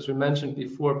electrolyzers, as we mentioned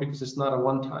before, because it's not a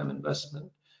one-time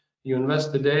investment. You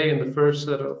invest today in the first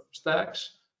set of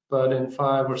stacks, but in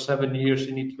 5 or 7 years,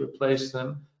 you need to replace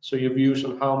them. So your views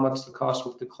on how much the cost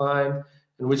will decline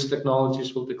and which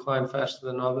technologies will decline faster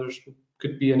than others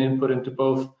could be an input into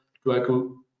both. Do I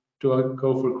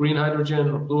go for green hydrogen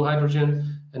or blue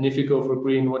hydrogen? And if you go for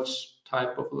green, what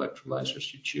type of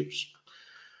electrolyzers you choose?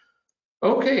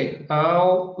 Okay,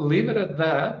 I'll leave it at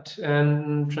that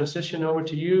and transition over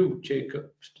to you,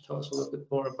 Jacob, to tell us a little bit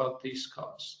more about these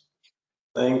costs.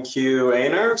 Thank you,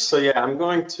 Einar. So yeah, I'm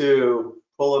going to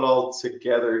pull it all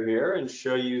together here and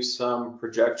show you some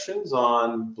projections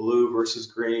on blue versus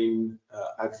green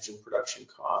hydrogen production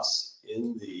costs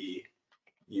in the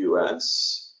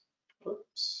US.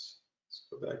 Oops, let's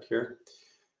go back here.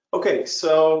 Okay,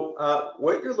 so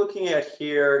what you're looking at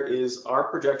here is our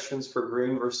projections for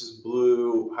green versus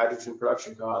blue hydrogen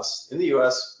production costs in the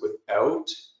US without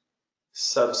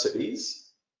subsidies.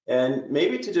 And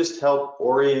maybe to just help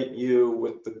orient you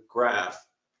with the graph,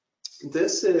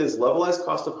 this is levelized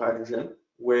cost of hydrogen,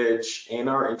 which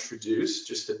Einar introduced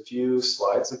just a few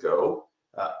slides ago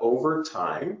over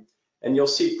time. And you'll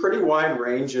see pretty wide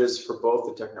ranges for both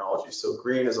the technologies. So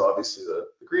green is obviously the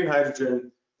green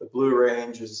hydrogen, the blue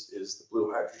range is the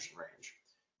blue hydrogen range.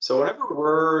 So whenever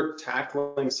we're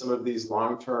tackling some of these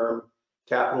long-term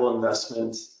capital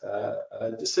investment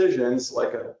decisions,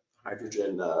 like a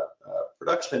hydrogen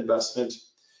production investment,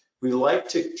 we like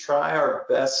to try our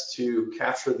best to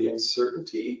capture the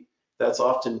uncertainty that's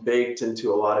often baked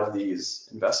into a lot of these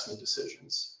investment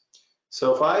decisions.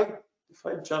 So if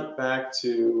I jump back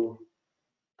to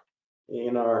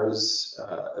Einar's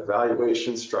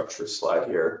evaluation structure slide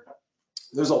here,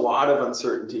 there's a lot of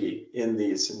uncertainty in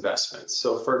these investments.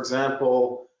 So for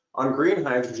example, on green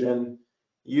hydrogen,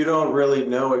 you don't really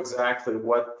know exactly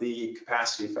what the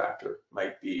capacity factor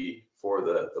might be for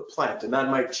the plant, and that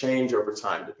might change over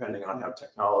time depending on how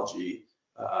technology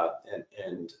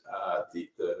and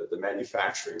the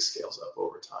manufacturing scales up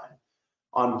over time.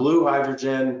 On blue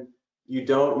hydrogen, you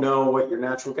don't know what your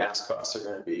natural gas costs are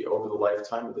going to be over the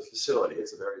lifetime of the facility.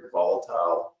 It's a very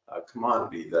volatile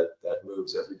commodity that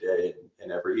moves every day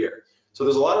and every year. So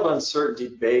there's a lot of uncertainty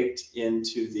baked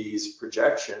into these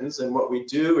projections, and what we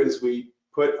do is we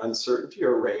put uncertainty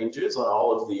or ranges on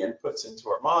all of the inputs into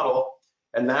our model,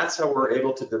 and that's how we're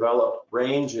able to develop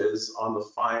ranges on the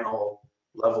final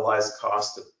levelized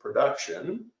cost of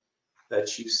production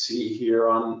that you see here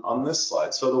on this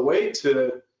slide. So the way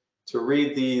to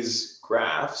read these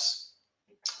graphs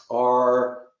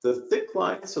are the thick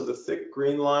line, so the thick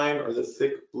green line or the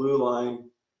thick blue line,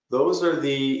 those are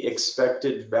the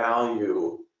expected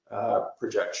value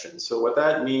projections. So what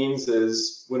that means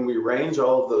is when we range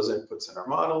all of those inputs in our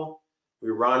model,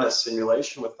 we run a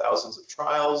simulation with thousands of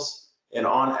trials, and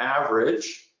on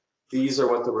average, these are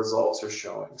what the results are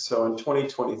showing. So in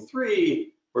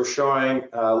 2023, we're showing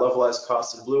levelized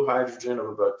cost of blue hydrogen of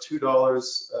about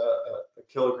 $2 a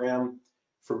kilogram.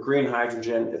 For green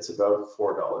hydrogen, it's about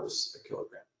 $4 a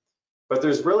kilogram. But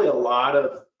there's really a lot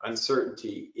of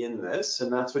uncertainty in this,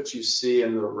 and that's what you see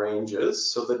in the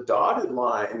ranges. So the dotted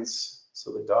lines,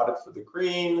 so the dotted for the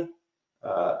green,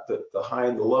 the high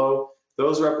and the low,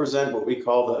 those represent what we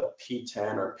call the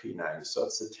P10 or P90. So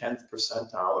it's the 10th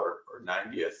percentile or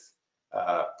 90th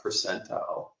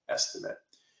percentile estimate.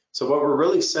 So what we're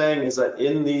really saying is that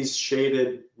in these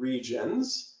shaded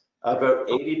regions, about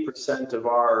 80% of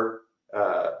our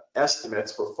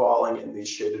estimates were falling in these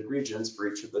shaded regions for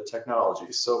each of the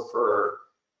technologies. So for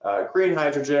Green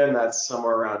hydrogen, that's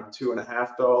somewhere around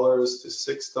 $2.50 to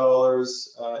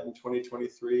 $6 in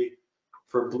 2023.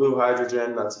 For blue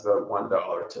hydrogen, that's about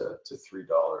 $1 to $3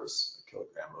 a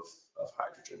kilogram of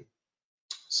hydrogen.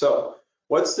 So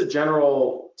what's the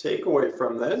general takeaway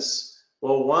from this?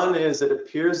 Well, one is it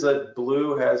appears that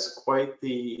blue has quite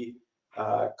the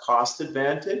cost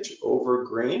advantage over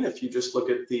green. If you just look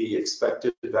at the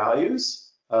expected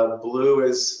values, blue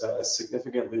is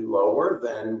significantly lower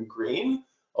than green,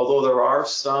 although there are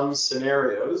some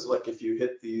scenarios, like if you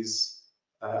hit these,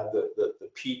 the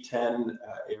P10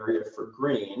 area for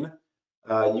green,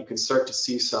 you can start to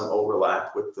see some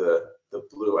overlap with the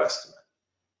blue estimate.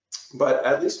 But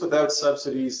at least without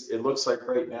subsidies, it looks like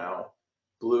right now,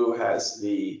 blue has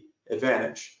the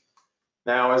advantage.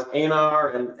 Now, as Einar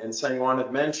and Sangwon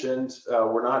have mentioned,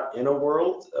 we're not in a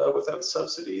world without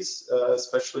subsidies,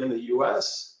 especially in the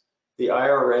US. The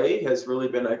IRA has really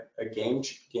been a game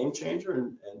changer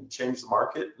and changed the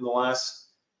market in the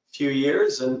last few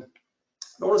years. And I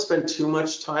don't want to spend too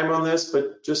much time on this,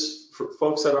 but just for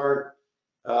folks that aren't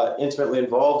intimately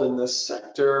involved in this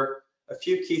sector, a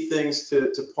few key things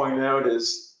to point out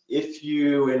is if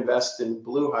you invest in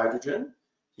blue hydrogen,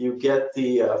 you get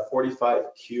the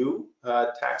 45Q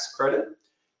tax credit,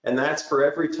 and that's for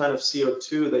every ton of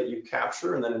CO2 that you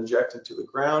capture and then inject into the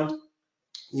ground,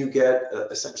 you get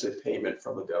essentially a payment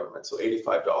from the government. So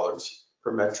 $85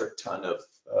 per metric ton of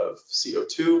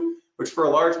CO2, which for a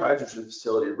large hydrogen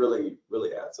facility really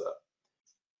adds up.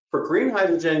 For green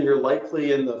hydrogen, you're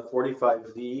likely in the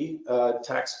 45V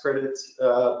tax credit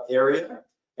area,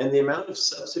 and the amount of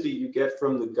subsidy you get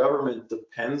from the government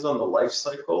depends on the life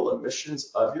cycle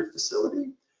emissions of your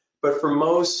facility. But for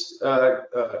most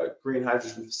green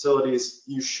hydrogen facilities,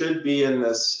 you should be in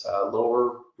this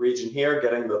lower region here,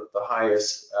 getting the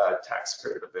highest tax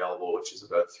credit available, which is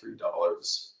about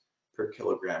 $3 per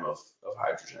kilogram of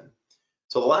hydrogen.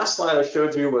 So the last slide I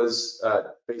showed you was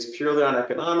based purely on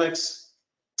economics.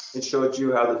 It showed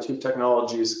you how the two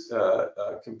technologies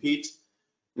compete.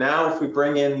 Now, if we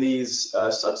bring in these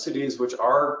subsidies, which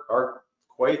are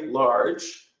quite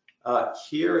large,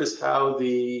 here is how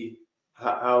the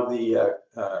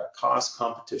cost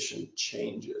competition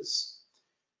changes.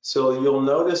 So you'll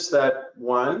notice that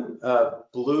one,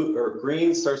 blue or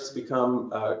green starts to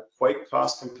become quite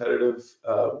cost competitive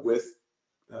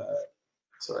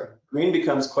green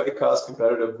becomes quite cost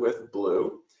competitive with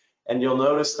blue. And you'll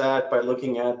notice that by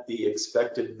looking at the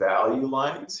expected value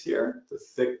lines here, the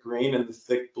thick green and the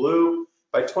thick blue,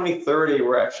 by 2030,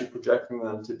 we're actually projecting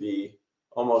them to be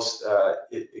almost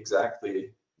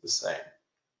exactly the same.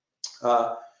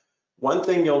 One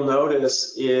thing you'll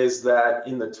notice is that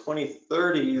in the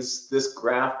 2030s, this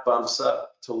graph bumps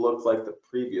up to look like the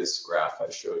previous graph I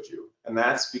showed you. And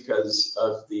that's because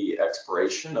of the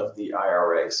expiration of the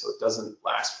IRA. So it doesn't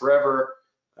last forever.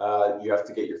 You have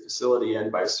to get your facility in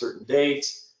by a certain date.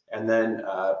 And then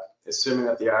assuming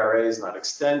that the IRA is not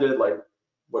extended, like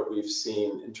what we've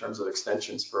seen in terms of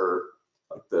extensions for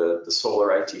like the solar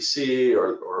ITC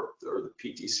or the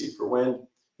PTC for wind,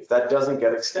 if that doesn't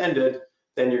get extended,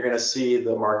 then you're going to see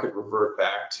the market revert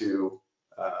back to,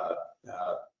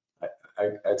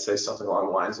 I'd say something along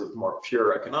the lines of more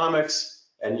pure economics,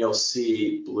 and you'll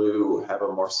see blue have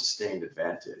a more sustained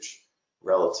advantage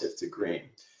relative to green.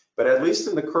 But at least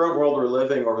in the current world we're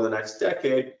living over the next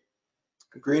decade,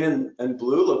 green and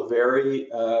blue look very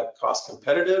cost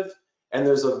competitive, and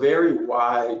there's a very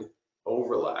wide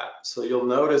overlap. So you'll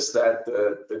notice that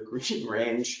the green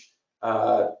range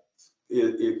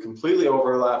it completely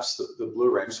overlaps the blue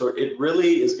range. So it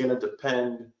really is going to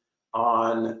depend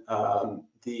on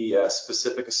the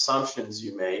specific assumptions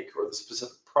you make or the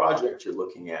specific project you're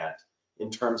looking at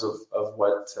in terms of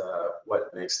what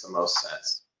makes the most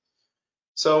sense.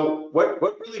 So what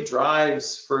really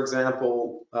drives, for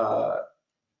example,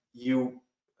 you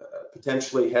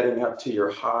potentially heading up to your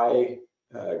high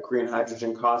green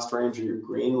hydrogen cost range or your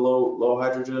green low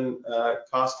hydrogen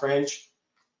cost range?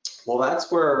 Well,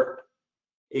 that's where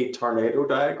a tornado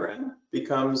diagram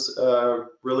becomes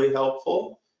really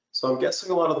helpful. So I'm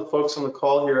guessing a lot of the folks on the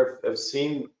call here have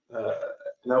seen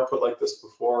an output like this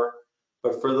before,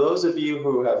 but for those of you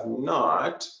who have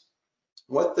not,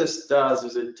 what this does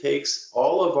is it takes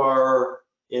all of our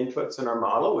inputs in our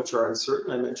model, which are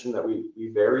uncertain. I mentioned that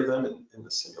we vary them in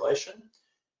the simulation,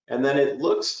 and then it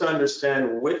looks to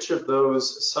understand which of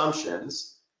those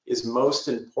assumptions is most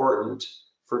important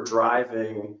for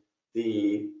driving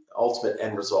the ultimate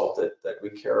end result that we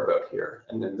care about here.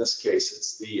 And in this case,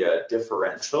 it's the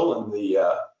differential and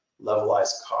the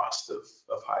levelized cost of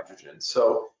hydrogen.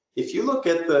 So if you look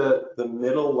at the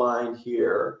middle line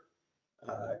here,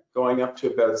 going up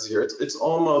to about zero, it's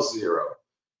almost zero.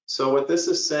 So what this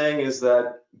is saying is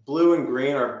that blue and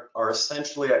green are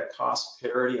essentially at cost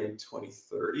parity in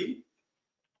 2030.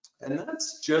 And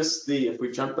that's just if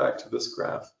we jump back to this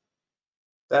graph,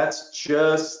 that's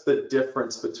just the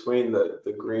difference between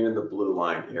the green and the blue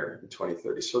line here in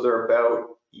 2030. So they're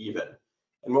about even.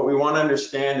 And what we want to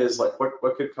understand is like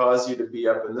what could cause you to be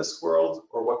up in this world,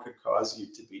 or what could cause you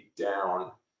to be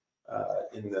down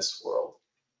in this world.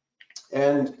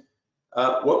 And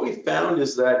what we found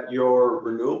is that your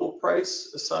renewable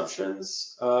price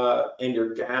assumptions and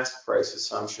your gas price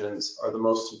assumptions are the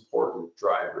most important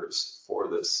drivers for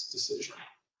this decision.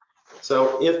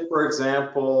 So if, for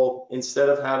example, instead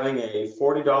of having a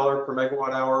 $40 per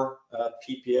megawatt hour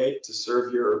PPA to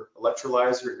serve your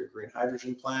electrolyzer at your green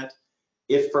hydrogen plant,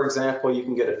 if, for example, you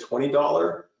can get a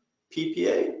 $20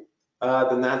 PPA,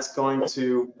 then that's going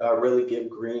to really give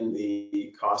green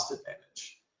the cost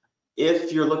advantage.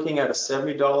 If you're looking at a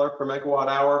 $70 per megawatt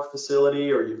hour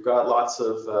facility, or you've got lots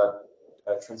of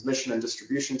transmission and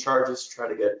distribution charges to try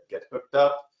to get hooked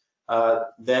up,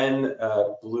 then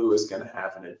blue is going to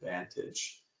have an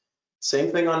advantage.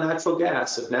 Same thing on natural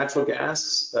gas. If natural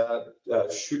gas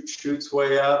shoots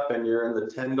way up and you're in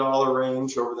the $10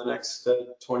 range over the next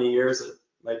 20 years, it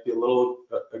might be a little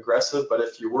aggressive, but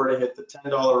if you were to hit the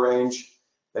 $10 range,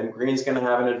 then green's going to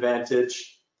have an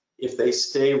advantage. If they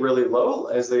stay really low,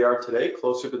 as they are today,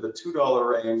 closer to the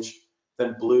 $2 range,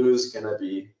 then blue is going to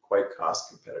be quite cost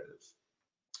competitive.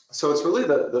 So it's really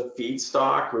the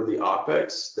feedstock or the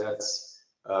OPEX that's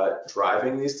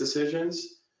driving these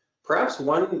decisions. Perhaps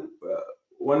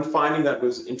one finding that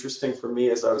was interesting for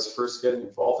me as I was first getting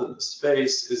involved in the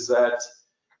space is that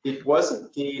it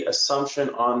wasn't the assumption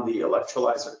on the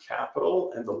electrolyzer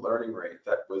capital and the learning rate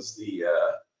that was the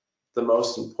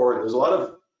most important. There's a lot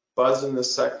of buzz in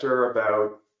this sector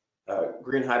about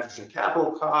green hydrogen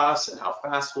capital costs and how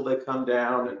fast will they come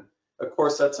down, and of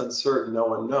course that's uncertain, no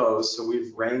one knows, so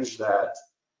we've ranged that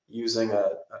using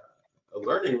a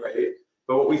learning rate.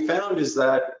 But what we found is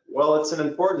that, well, it's an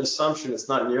important assumption, it's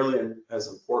not nearly as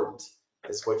important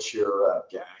as what your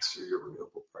gas or your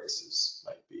renewable prices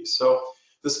might be. So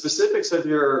the specifics of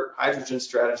your hydrogen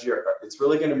strategy it's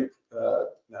really going to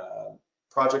be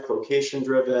project location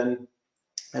driven,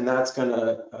 and that's going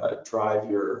to drive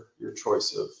your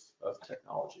choice of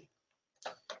technology.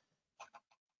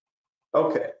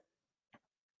 Okay,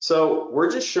 so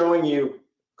we're just showing you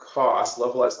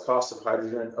levelized cost of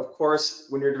hydrogen. Of course,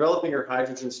 when you're developing your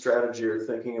hydrogen strategy or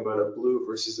thinking about a blue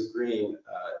versus a green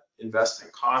investing,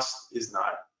 cost is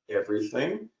not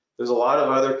everything. There's a lot of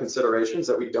other considerations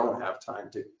that we don't have time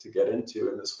to get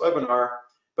into in this webinar,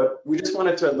 but we just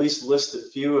wanted to at least list a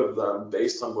few of them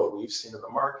based on what we've seen in the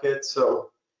market.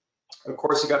 So of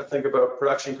course, you got to think about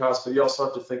production costs, but you also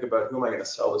have to think about who am I going to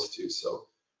sell this to? So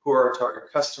who are our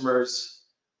target customers?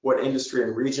 What industry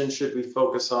and region should we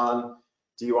focus on?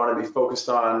 Do you want to be focused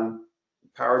on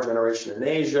power generation in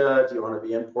Asia? Do you want to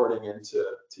be importing into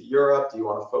Europe? Do you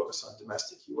want to focus on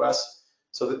domestic US?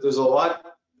 So that there's a lot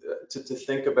to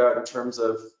think about in terms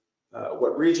of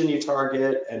what region you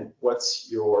target and what's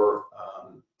your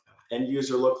end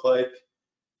user look like.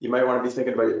 You might want to be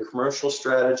thinking about your commercial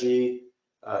strategy.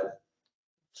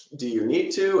 Do you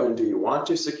need to and do you want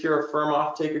to secure a firm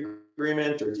offtake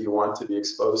agreement, or do you want to be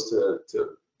exposed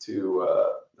to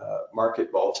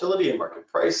market volatility and market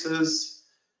prices?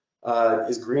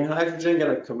 Is green hydrogen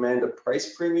going to command a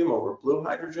price premium over blue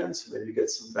hydrogen? So maybe you get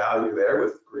some value there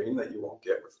with green that you won't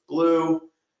get with blue.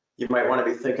 You might want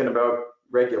to be thinking about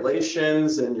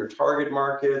regulations in your target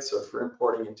market. So if you're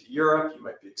importing into Europe, you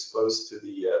might be exposed to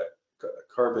the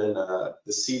carbon,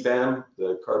 the CBAM,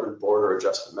 the carbon border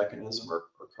adjustment mechanism, or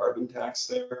carbon tax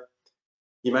there.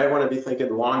 You might want to be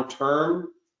thinking long term.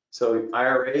 So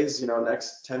IRAs,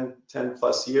 next 10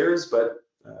 plus years, but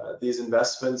these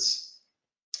investments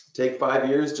take 5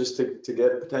 years just to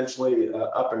get potentially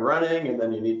up and running, and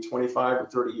then you need 25 or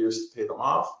 30 years to pay them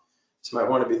off. So you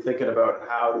might want to be thinking about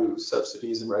how do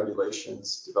subsidies and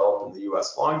regulations develop in the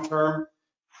US long term.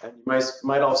 And you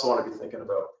might also want to be thinking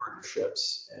about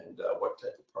partnerships and what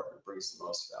type of partner brings the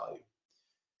most value.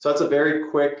 So that's a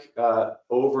very quick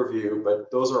overview,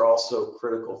 but those are also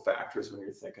critical factors when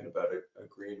you're thinking about a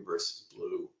green versus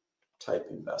blue type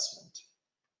investment.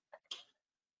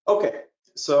 Okay,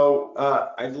 so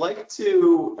I'd like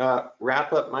to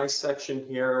wrap up my section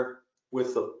here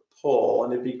with a poll,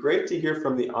 and it'd be great to hear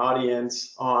from the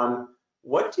audience on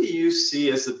what do you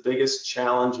see as the biggest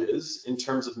challenges in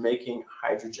terms of making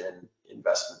hydrogen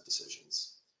investment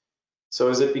decisions? So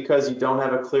is it because you don't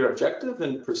have a clear objective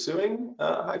in pursuing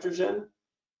hydrogen?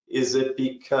 Is it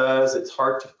because it's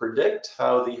hard to predict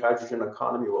how the hydrogen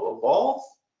economy will evolve?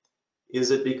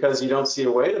 Is it because you don't see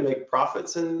a way to make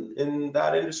profits in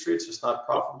that industry? It's just not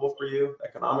profitable for you.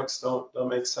 Economics don't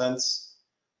make sense.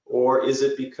 Or is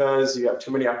it because you have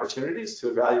too many opportunities to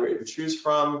evaluate and choose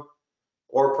from?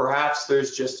 Or perhaps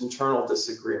there's just internal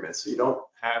disagreement, so you don't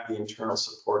have the internal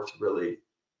support to really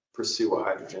pursue a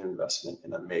hydrogen investment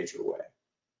in a major way.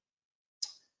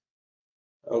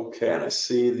 Okay, and I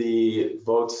see the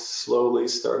votes slowly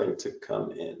starting to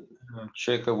come in.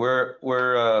 Jacob, we're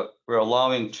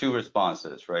allowing 2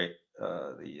 responses, right?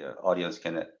 The audience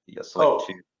can select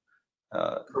 2.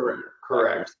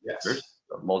 Correct. Yes.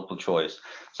 Multiple choice.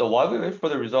 So while we wait for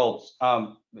the results,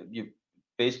 you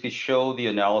basically show the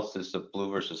analysis of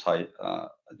blue versus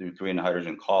green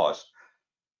hydrogen cost,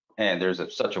 and there's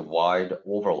such a wide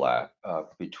overlap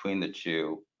between the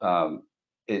two.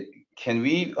 Can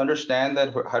we understand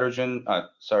that hydrogen,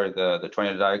 the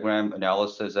tornado diagram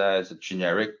analysis as a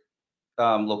generic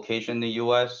location in the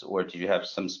U.S., or do you have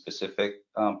some specific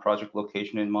project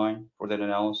location in mind for that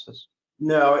analysis?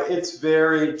 No, it's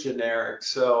very generic.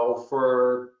 So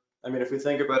if we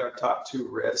think about our top 2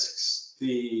 risks,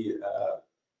 the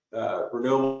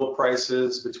renewable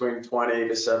prices between $20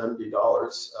 to $70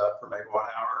 per megawatt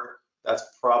hour, that's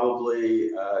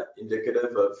probably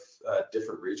indicative of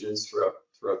different regions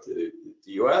throughout the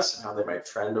US and how they might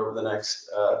trend over the next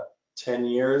 10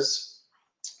 years.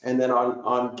 And then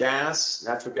on gas,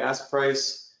 natural gas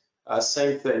price,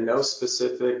 same thing, no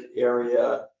specific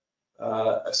area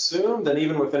assumed, and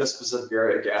even within a specific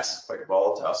area, gas is quite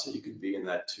volatile, so you could be in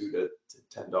that $2 to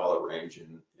 $10 range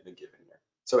in a given year.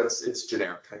 So it's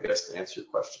generic, I guess, to answer your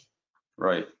question.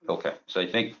 Right. Okay. So I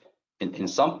think in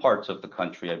some parts of the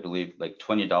country, I believe like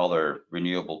 $20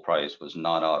 renewable price was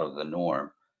not out of the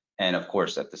norm, and of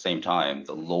course, at the same time,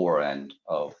 the lower end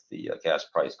of the gas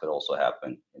price could also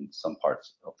happen in some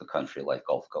parts of the country, like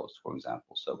Gulf Coast, for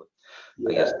example. So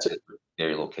I guess it's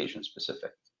very location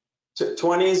specific.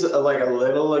 20 is like a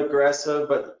little aggressive,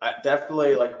 but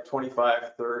definitely like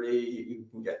 25, 30, you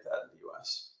can get that in the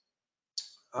US.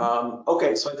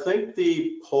 Okay, so I think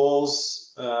the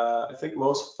polls, I think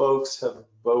most folks have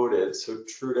voted. So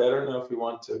Trude, I don't know if you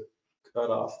want to cut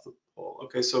off the poll.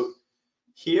 Okay, so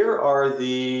here are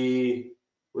the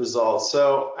results.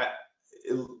 So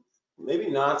maybe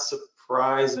not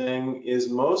surprising is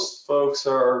most folks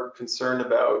are concerned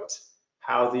about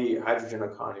how the hydrogen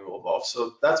economy will evolve.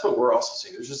 So that's what we're also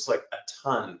seeing. There's just like a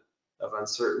ton of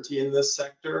uncertainty in this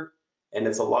sector, and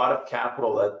it's a lot of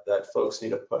capital that folks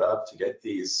need to put up to get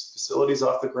these facilities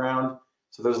off the ground.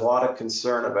 So there's a lot of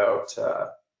concern about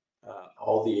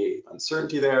all the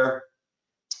uncertainty there.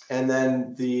 And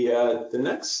then the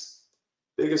next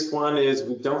biggest one is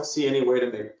we don't see any way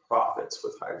to make profits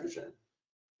with hydrogen,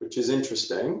 which is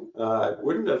interesting. I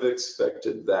wouldn't have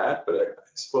expected that, but I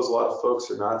suppose a lot of folks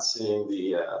are not seeing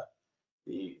the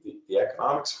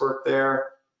economics work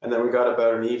there. And then we got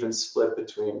about an even split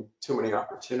between too many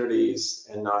opportunities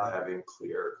and not having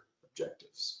clear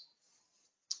objectives.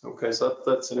 Okay, so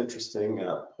that's an interesting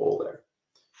poll there.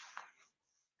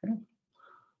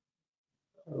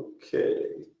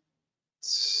 Okay,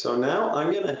 so now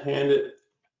I'm going to hand it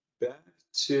back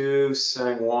to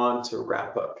Sang-Won to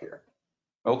wrap up here.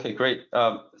 Okay, great.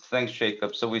 Thanks,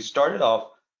 Jacob. So we started off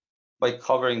by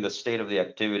covering the state of the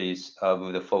activities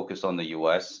with a focus on the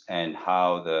US and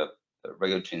how the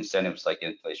regulatory incentives like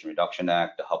Inflation Reduction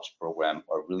Act, the HUBS program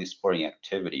are really supporting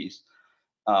activities.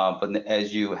 But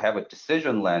as you have a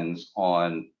decision lens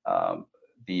on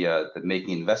the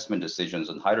making investment decisions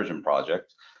on hydrogen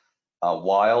projects,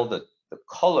 while the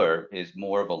color is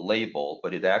more of a label,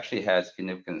 but it actually has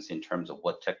significance in terms of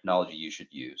what technology you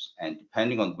should use. And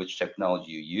depending on which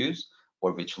technology you use,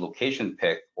 or which location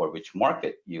pick, or which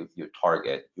market you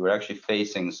target, you're actually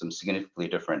facing some significantly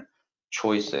different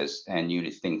choices, and you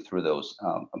need to think through those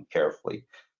carefully.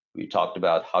 We talked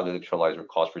about how the electrolyzer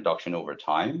cost reduction over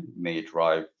time may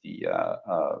drive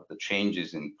the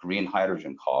changes in green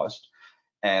hydrogen cost,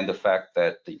 and the fact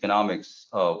that the economics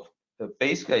of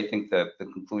basically, I think that the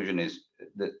conclusion is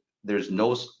that there's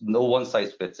no one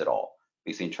size fits it all,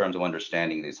 basically in terms of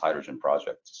understanding these hydrogen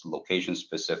projects. It's location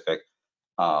specific,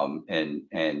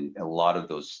 and a lot of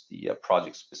those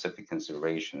project specific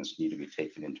considerations need to be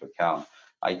taken into account.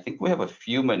 I think we have a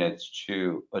few minutes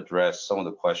to address some of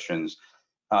the questions,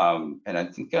 and I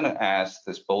think I'm going to ask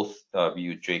this both of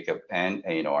you, Jacob and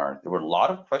Einar. There were a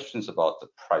lot of questions about the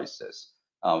prices.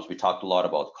 So we talked a lot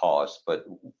about cost, but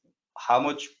how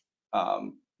much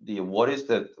what is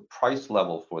the price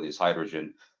level for this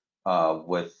hydrogen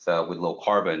with low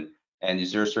carbon, and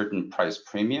is there a certain price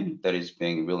premium that is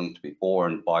being willing to be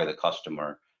borne by the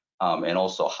customer, and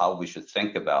also how we should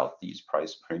think about these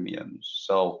price premiums?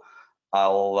 So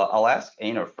I'll ask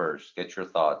Einar first, get your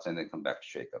thoughts, and then come back to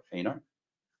Jacob. Einar?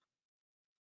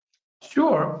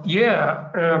 Sure.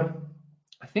 Yeah.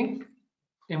 I think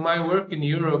in my work in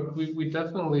Europe, we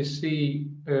definitely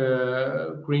see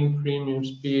green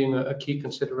premiums being a key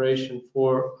consideration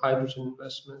for hydrogen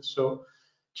investments. So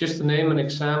just to name an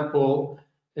example,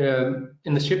 in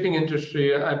the shipping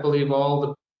industry, I believe all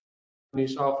the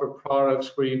companies offer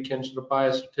products where you can sort of buy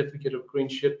a certificate of green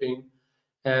shipping.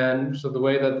 And so the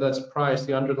way that that's priced,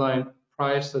 the underlying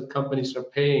price that companies are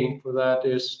paying for that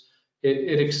is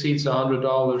it exceeds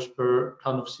 $100 per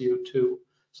ton of CO2.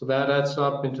 So that adds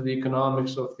up into the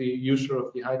economics of the user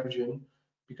of the hydrogen,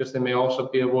 because they may also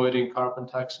be avoiding carbon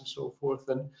tax and so forth.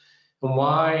 And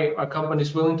why are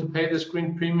companies willing to pay this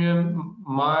green premium?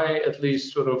 My, at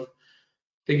least, sort of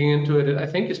digging into it, I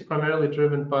think it's primarily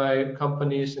driven by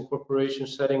companies and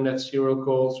corporations setting net zero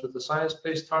goals with the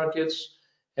science-based targets.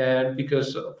 And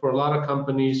because for a lot of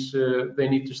companies, they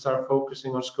need to start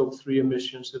focusing on scope 3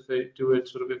 emissions if they do it,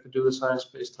 sort of if they do the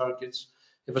science-based targets.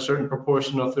 If a certain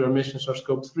proportion of their emissions are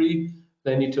scope 3,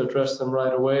 they need to address them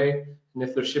right away. And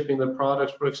if they're shipping their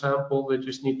products, for example, they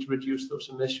just need to reduce those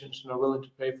emissions and are willing to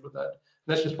pay for that. And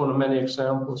that's just one of many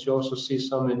examples. You also see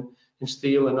some in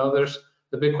steel and others.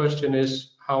 The big question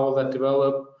is, how will that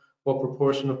develop? What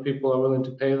proportion of people are willing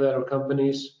to pay that, or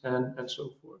companies, and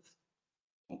so forth.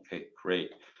 Okay,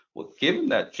 great. Well, given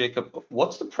that, Jacob,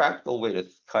 what's the practical way to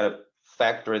kind of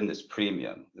factor in this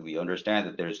premium? We understand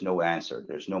that there's no answer,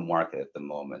 there's no market at the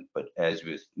moment, but as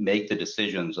we make the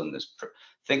decisions on this,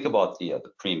 think about the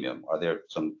premium. Are there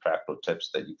some practical tips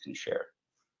that you can share?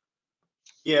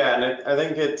 Yeah, and I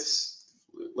think it's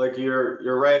like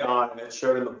you're right on, and it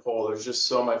showed in the poll. There's just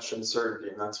so much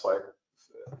uncertainty, and that's why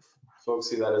folks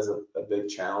see that as a big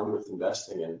challenge with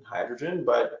investing in hydrogen.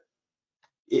 But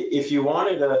if you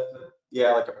wanted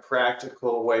like a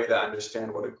practical way to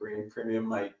understand what a green premium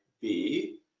might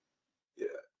be,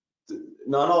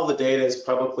 not all the data is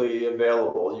publicly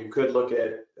available. You could look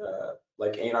at,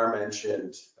 like Einar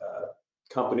mentioned,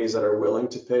 companies that are willing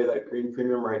to pay that green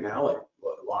premium right now, like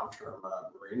long-term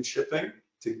marine shipping,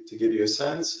 to give you a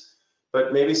sense.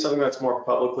 But maybe something that's more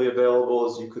publicly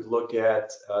available is you could look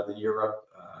at the Europe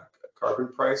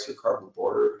carbon price or carbon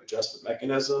border adjustment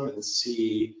mechanism and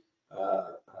see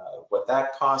what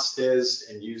that cost is,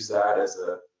 and use that as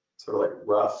a sort of like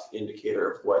rough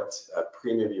indicator of what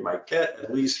premium you might get,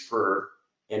 at least for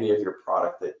any of your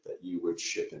product that you would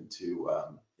ship into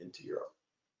Europe.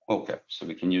 Okay, so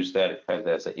we can use that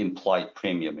as an implied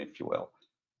premium, if you will,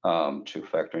 to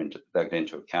factor that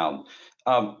into account.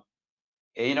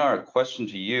 Einar, a question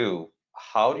to you: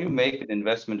 how do you make an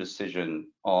investment decision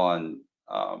on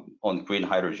green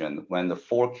hydrogen when the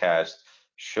forecast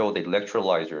show the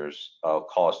electrolyzers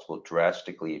cost will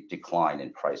drastically decline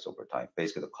in price over time?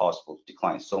 Basically, the cost will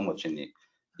decline so much in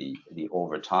the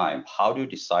over time. How do you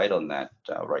decide on that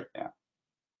right now?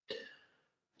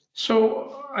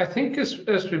 So I think,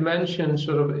 as we mentioned,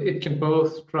 sort of it can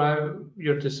both drive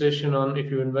your decision on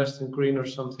if you invest in green or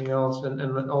something else,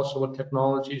 and also what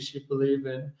technologies you believe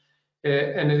in.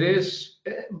 And it is,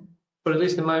 but at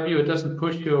least in my view, it doesn't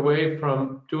push you away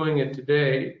from doing it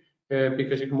today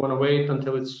because you can want to wait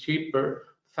until it's cheaper.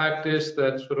 The fact is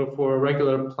that sort of for a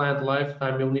regular plant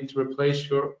lifetime, you'll need to replace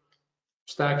your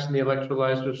stacks in the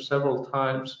electrolyzers several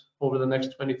times over the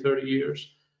next 20, 30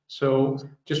 years. So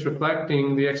just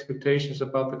reflecting the expectations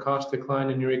about the cost decline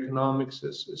in your economics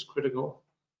is critical.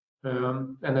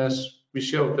 And as we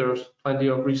showed, there's plenty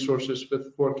of resources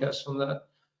with forecasts on that,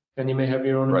 and you may have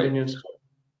your own opinions.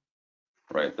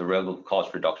 Right, the relative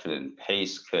cost reduction in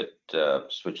pace could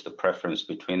switch the preference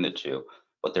between the two,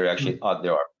 but there actually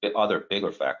there are other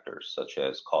bigger factors, such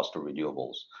as cost of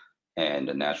renewables and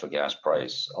the natural gas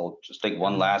price. I'll just take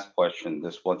one last question,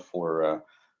 this one for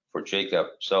Jacob.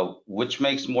 So which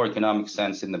makes more economic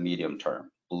sense in the medium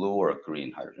term, blue or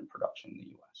green hydrogen production in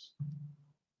the US?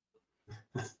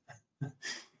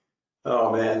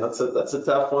 Oh man, that's a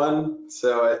tough one.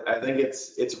 So I think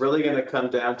it's really going to come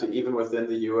down to, even within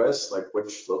the US, like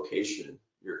which location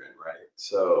you're in, right?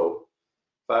 So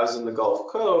if I was in the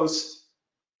Gulf Coast,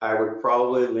 I would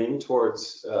probably lean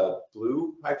towards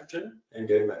blue hydrogen and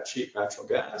getting that cheap natural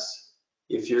gas.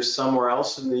 If you're somewhere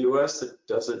else in the US that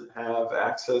doesn't have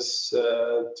access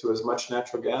to as much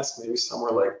natural gas, maybe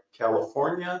somewhere like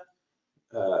California,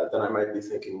 then I might be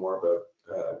thinking more about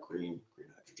green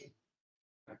hydrogen.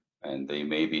 And they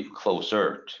may be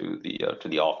closer to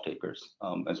the off-takers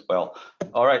as well.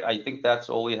 All right, I think that's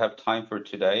all we have time for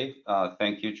today.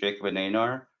 Thank you, Jacob and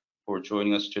Einar, for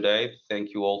joining us today.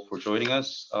 Thank you all for joining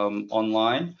us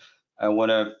online. I want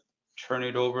to turn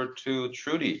it over to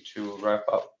Trudy to wrap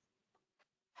up.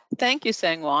 Thank you,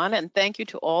 Sang-Won, and thank you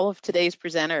to all of today's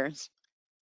presenters.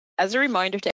 As a reminder to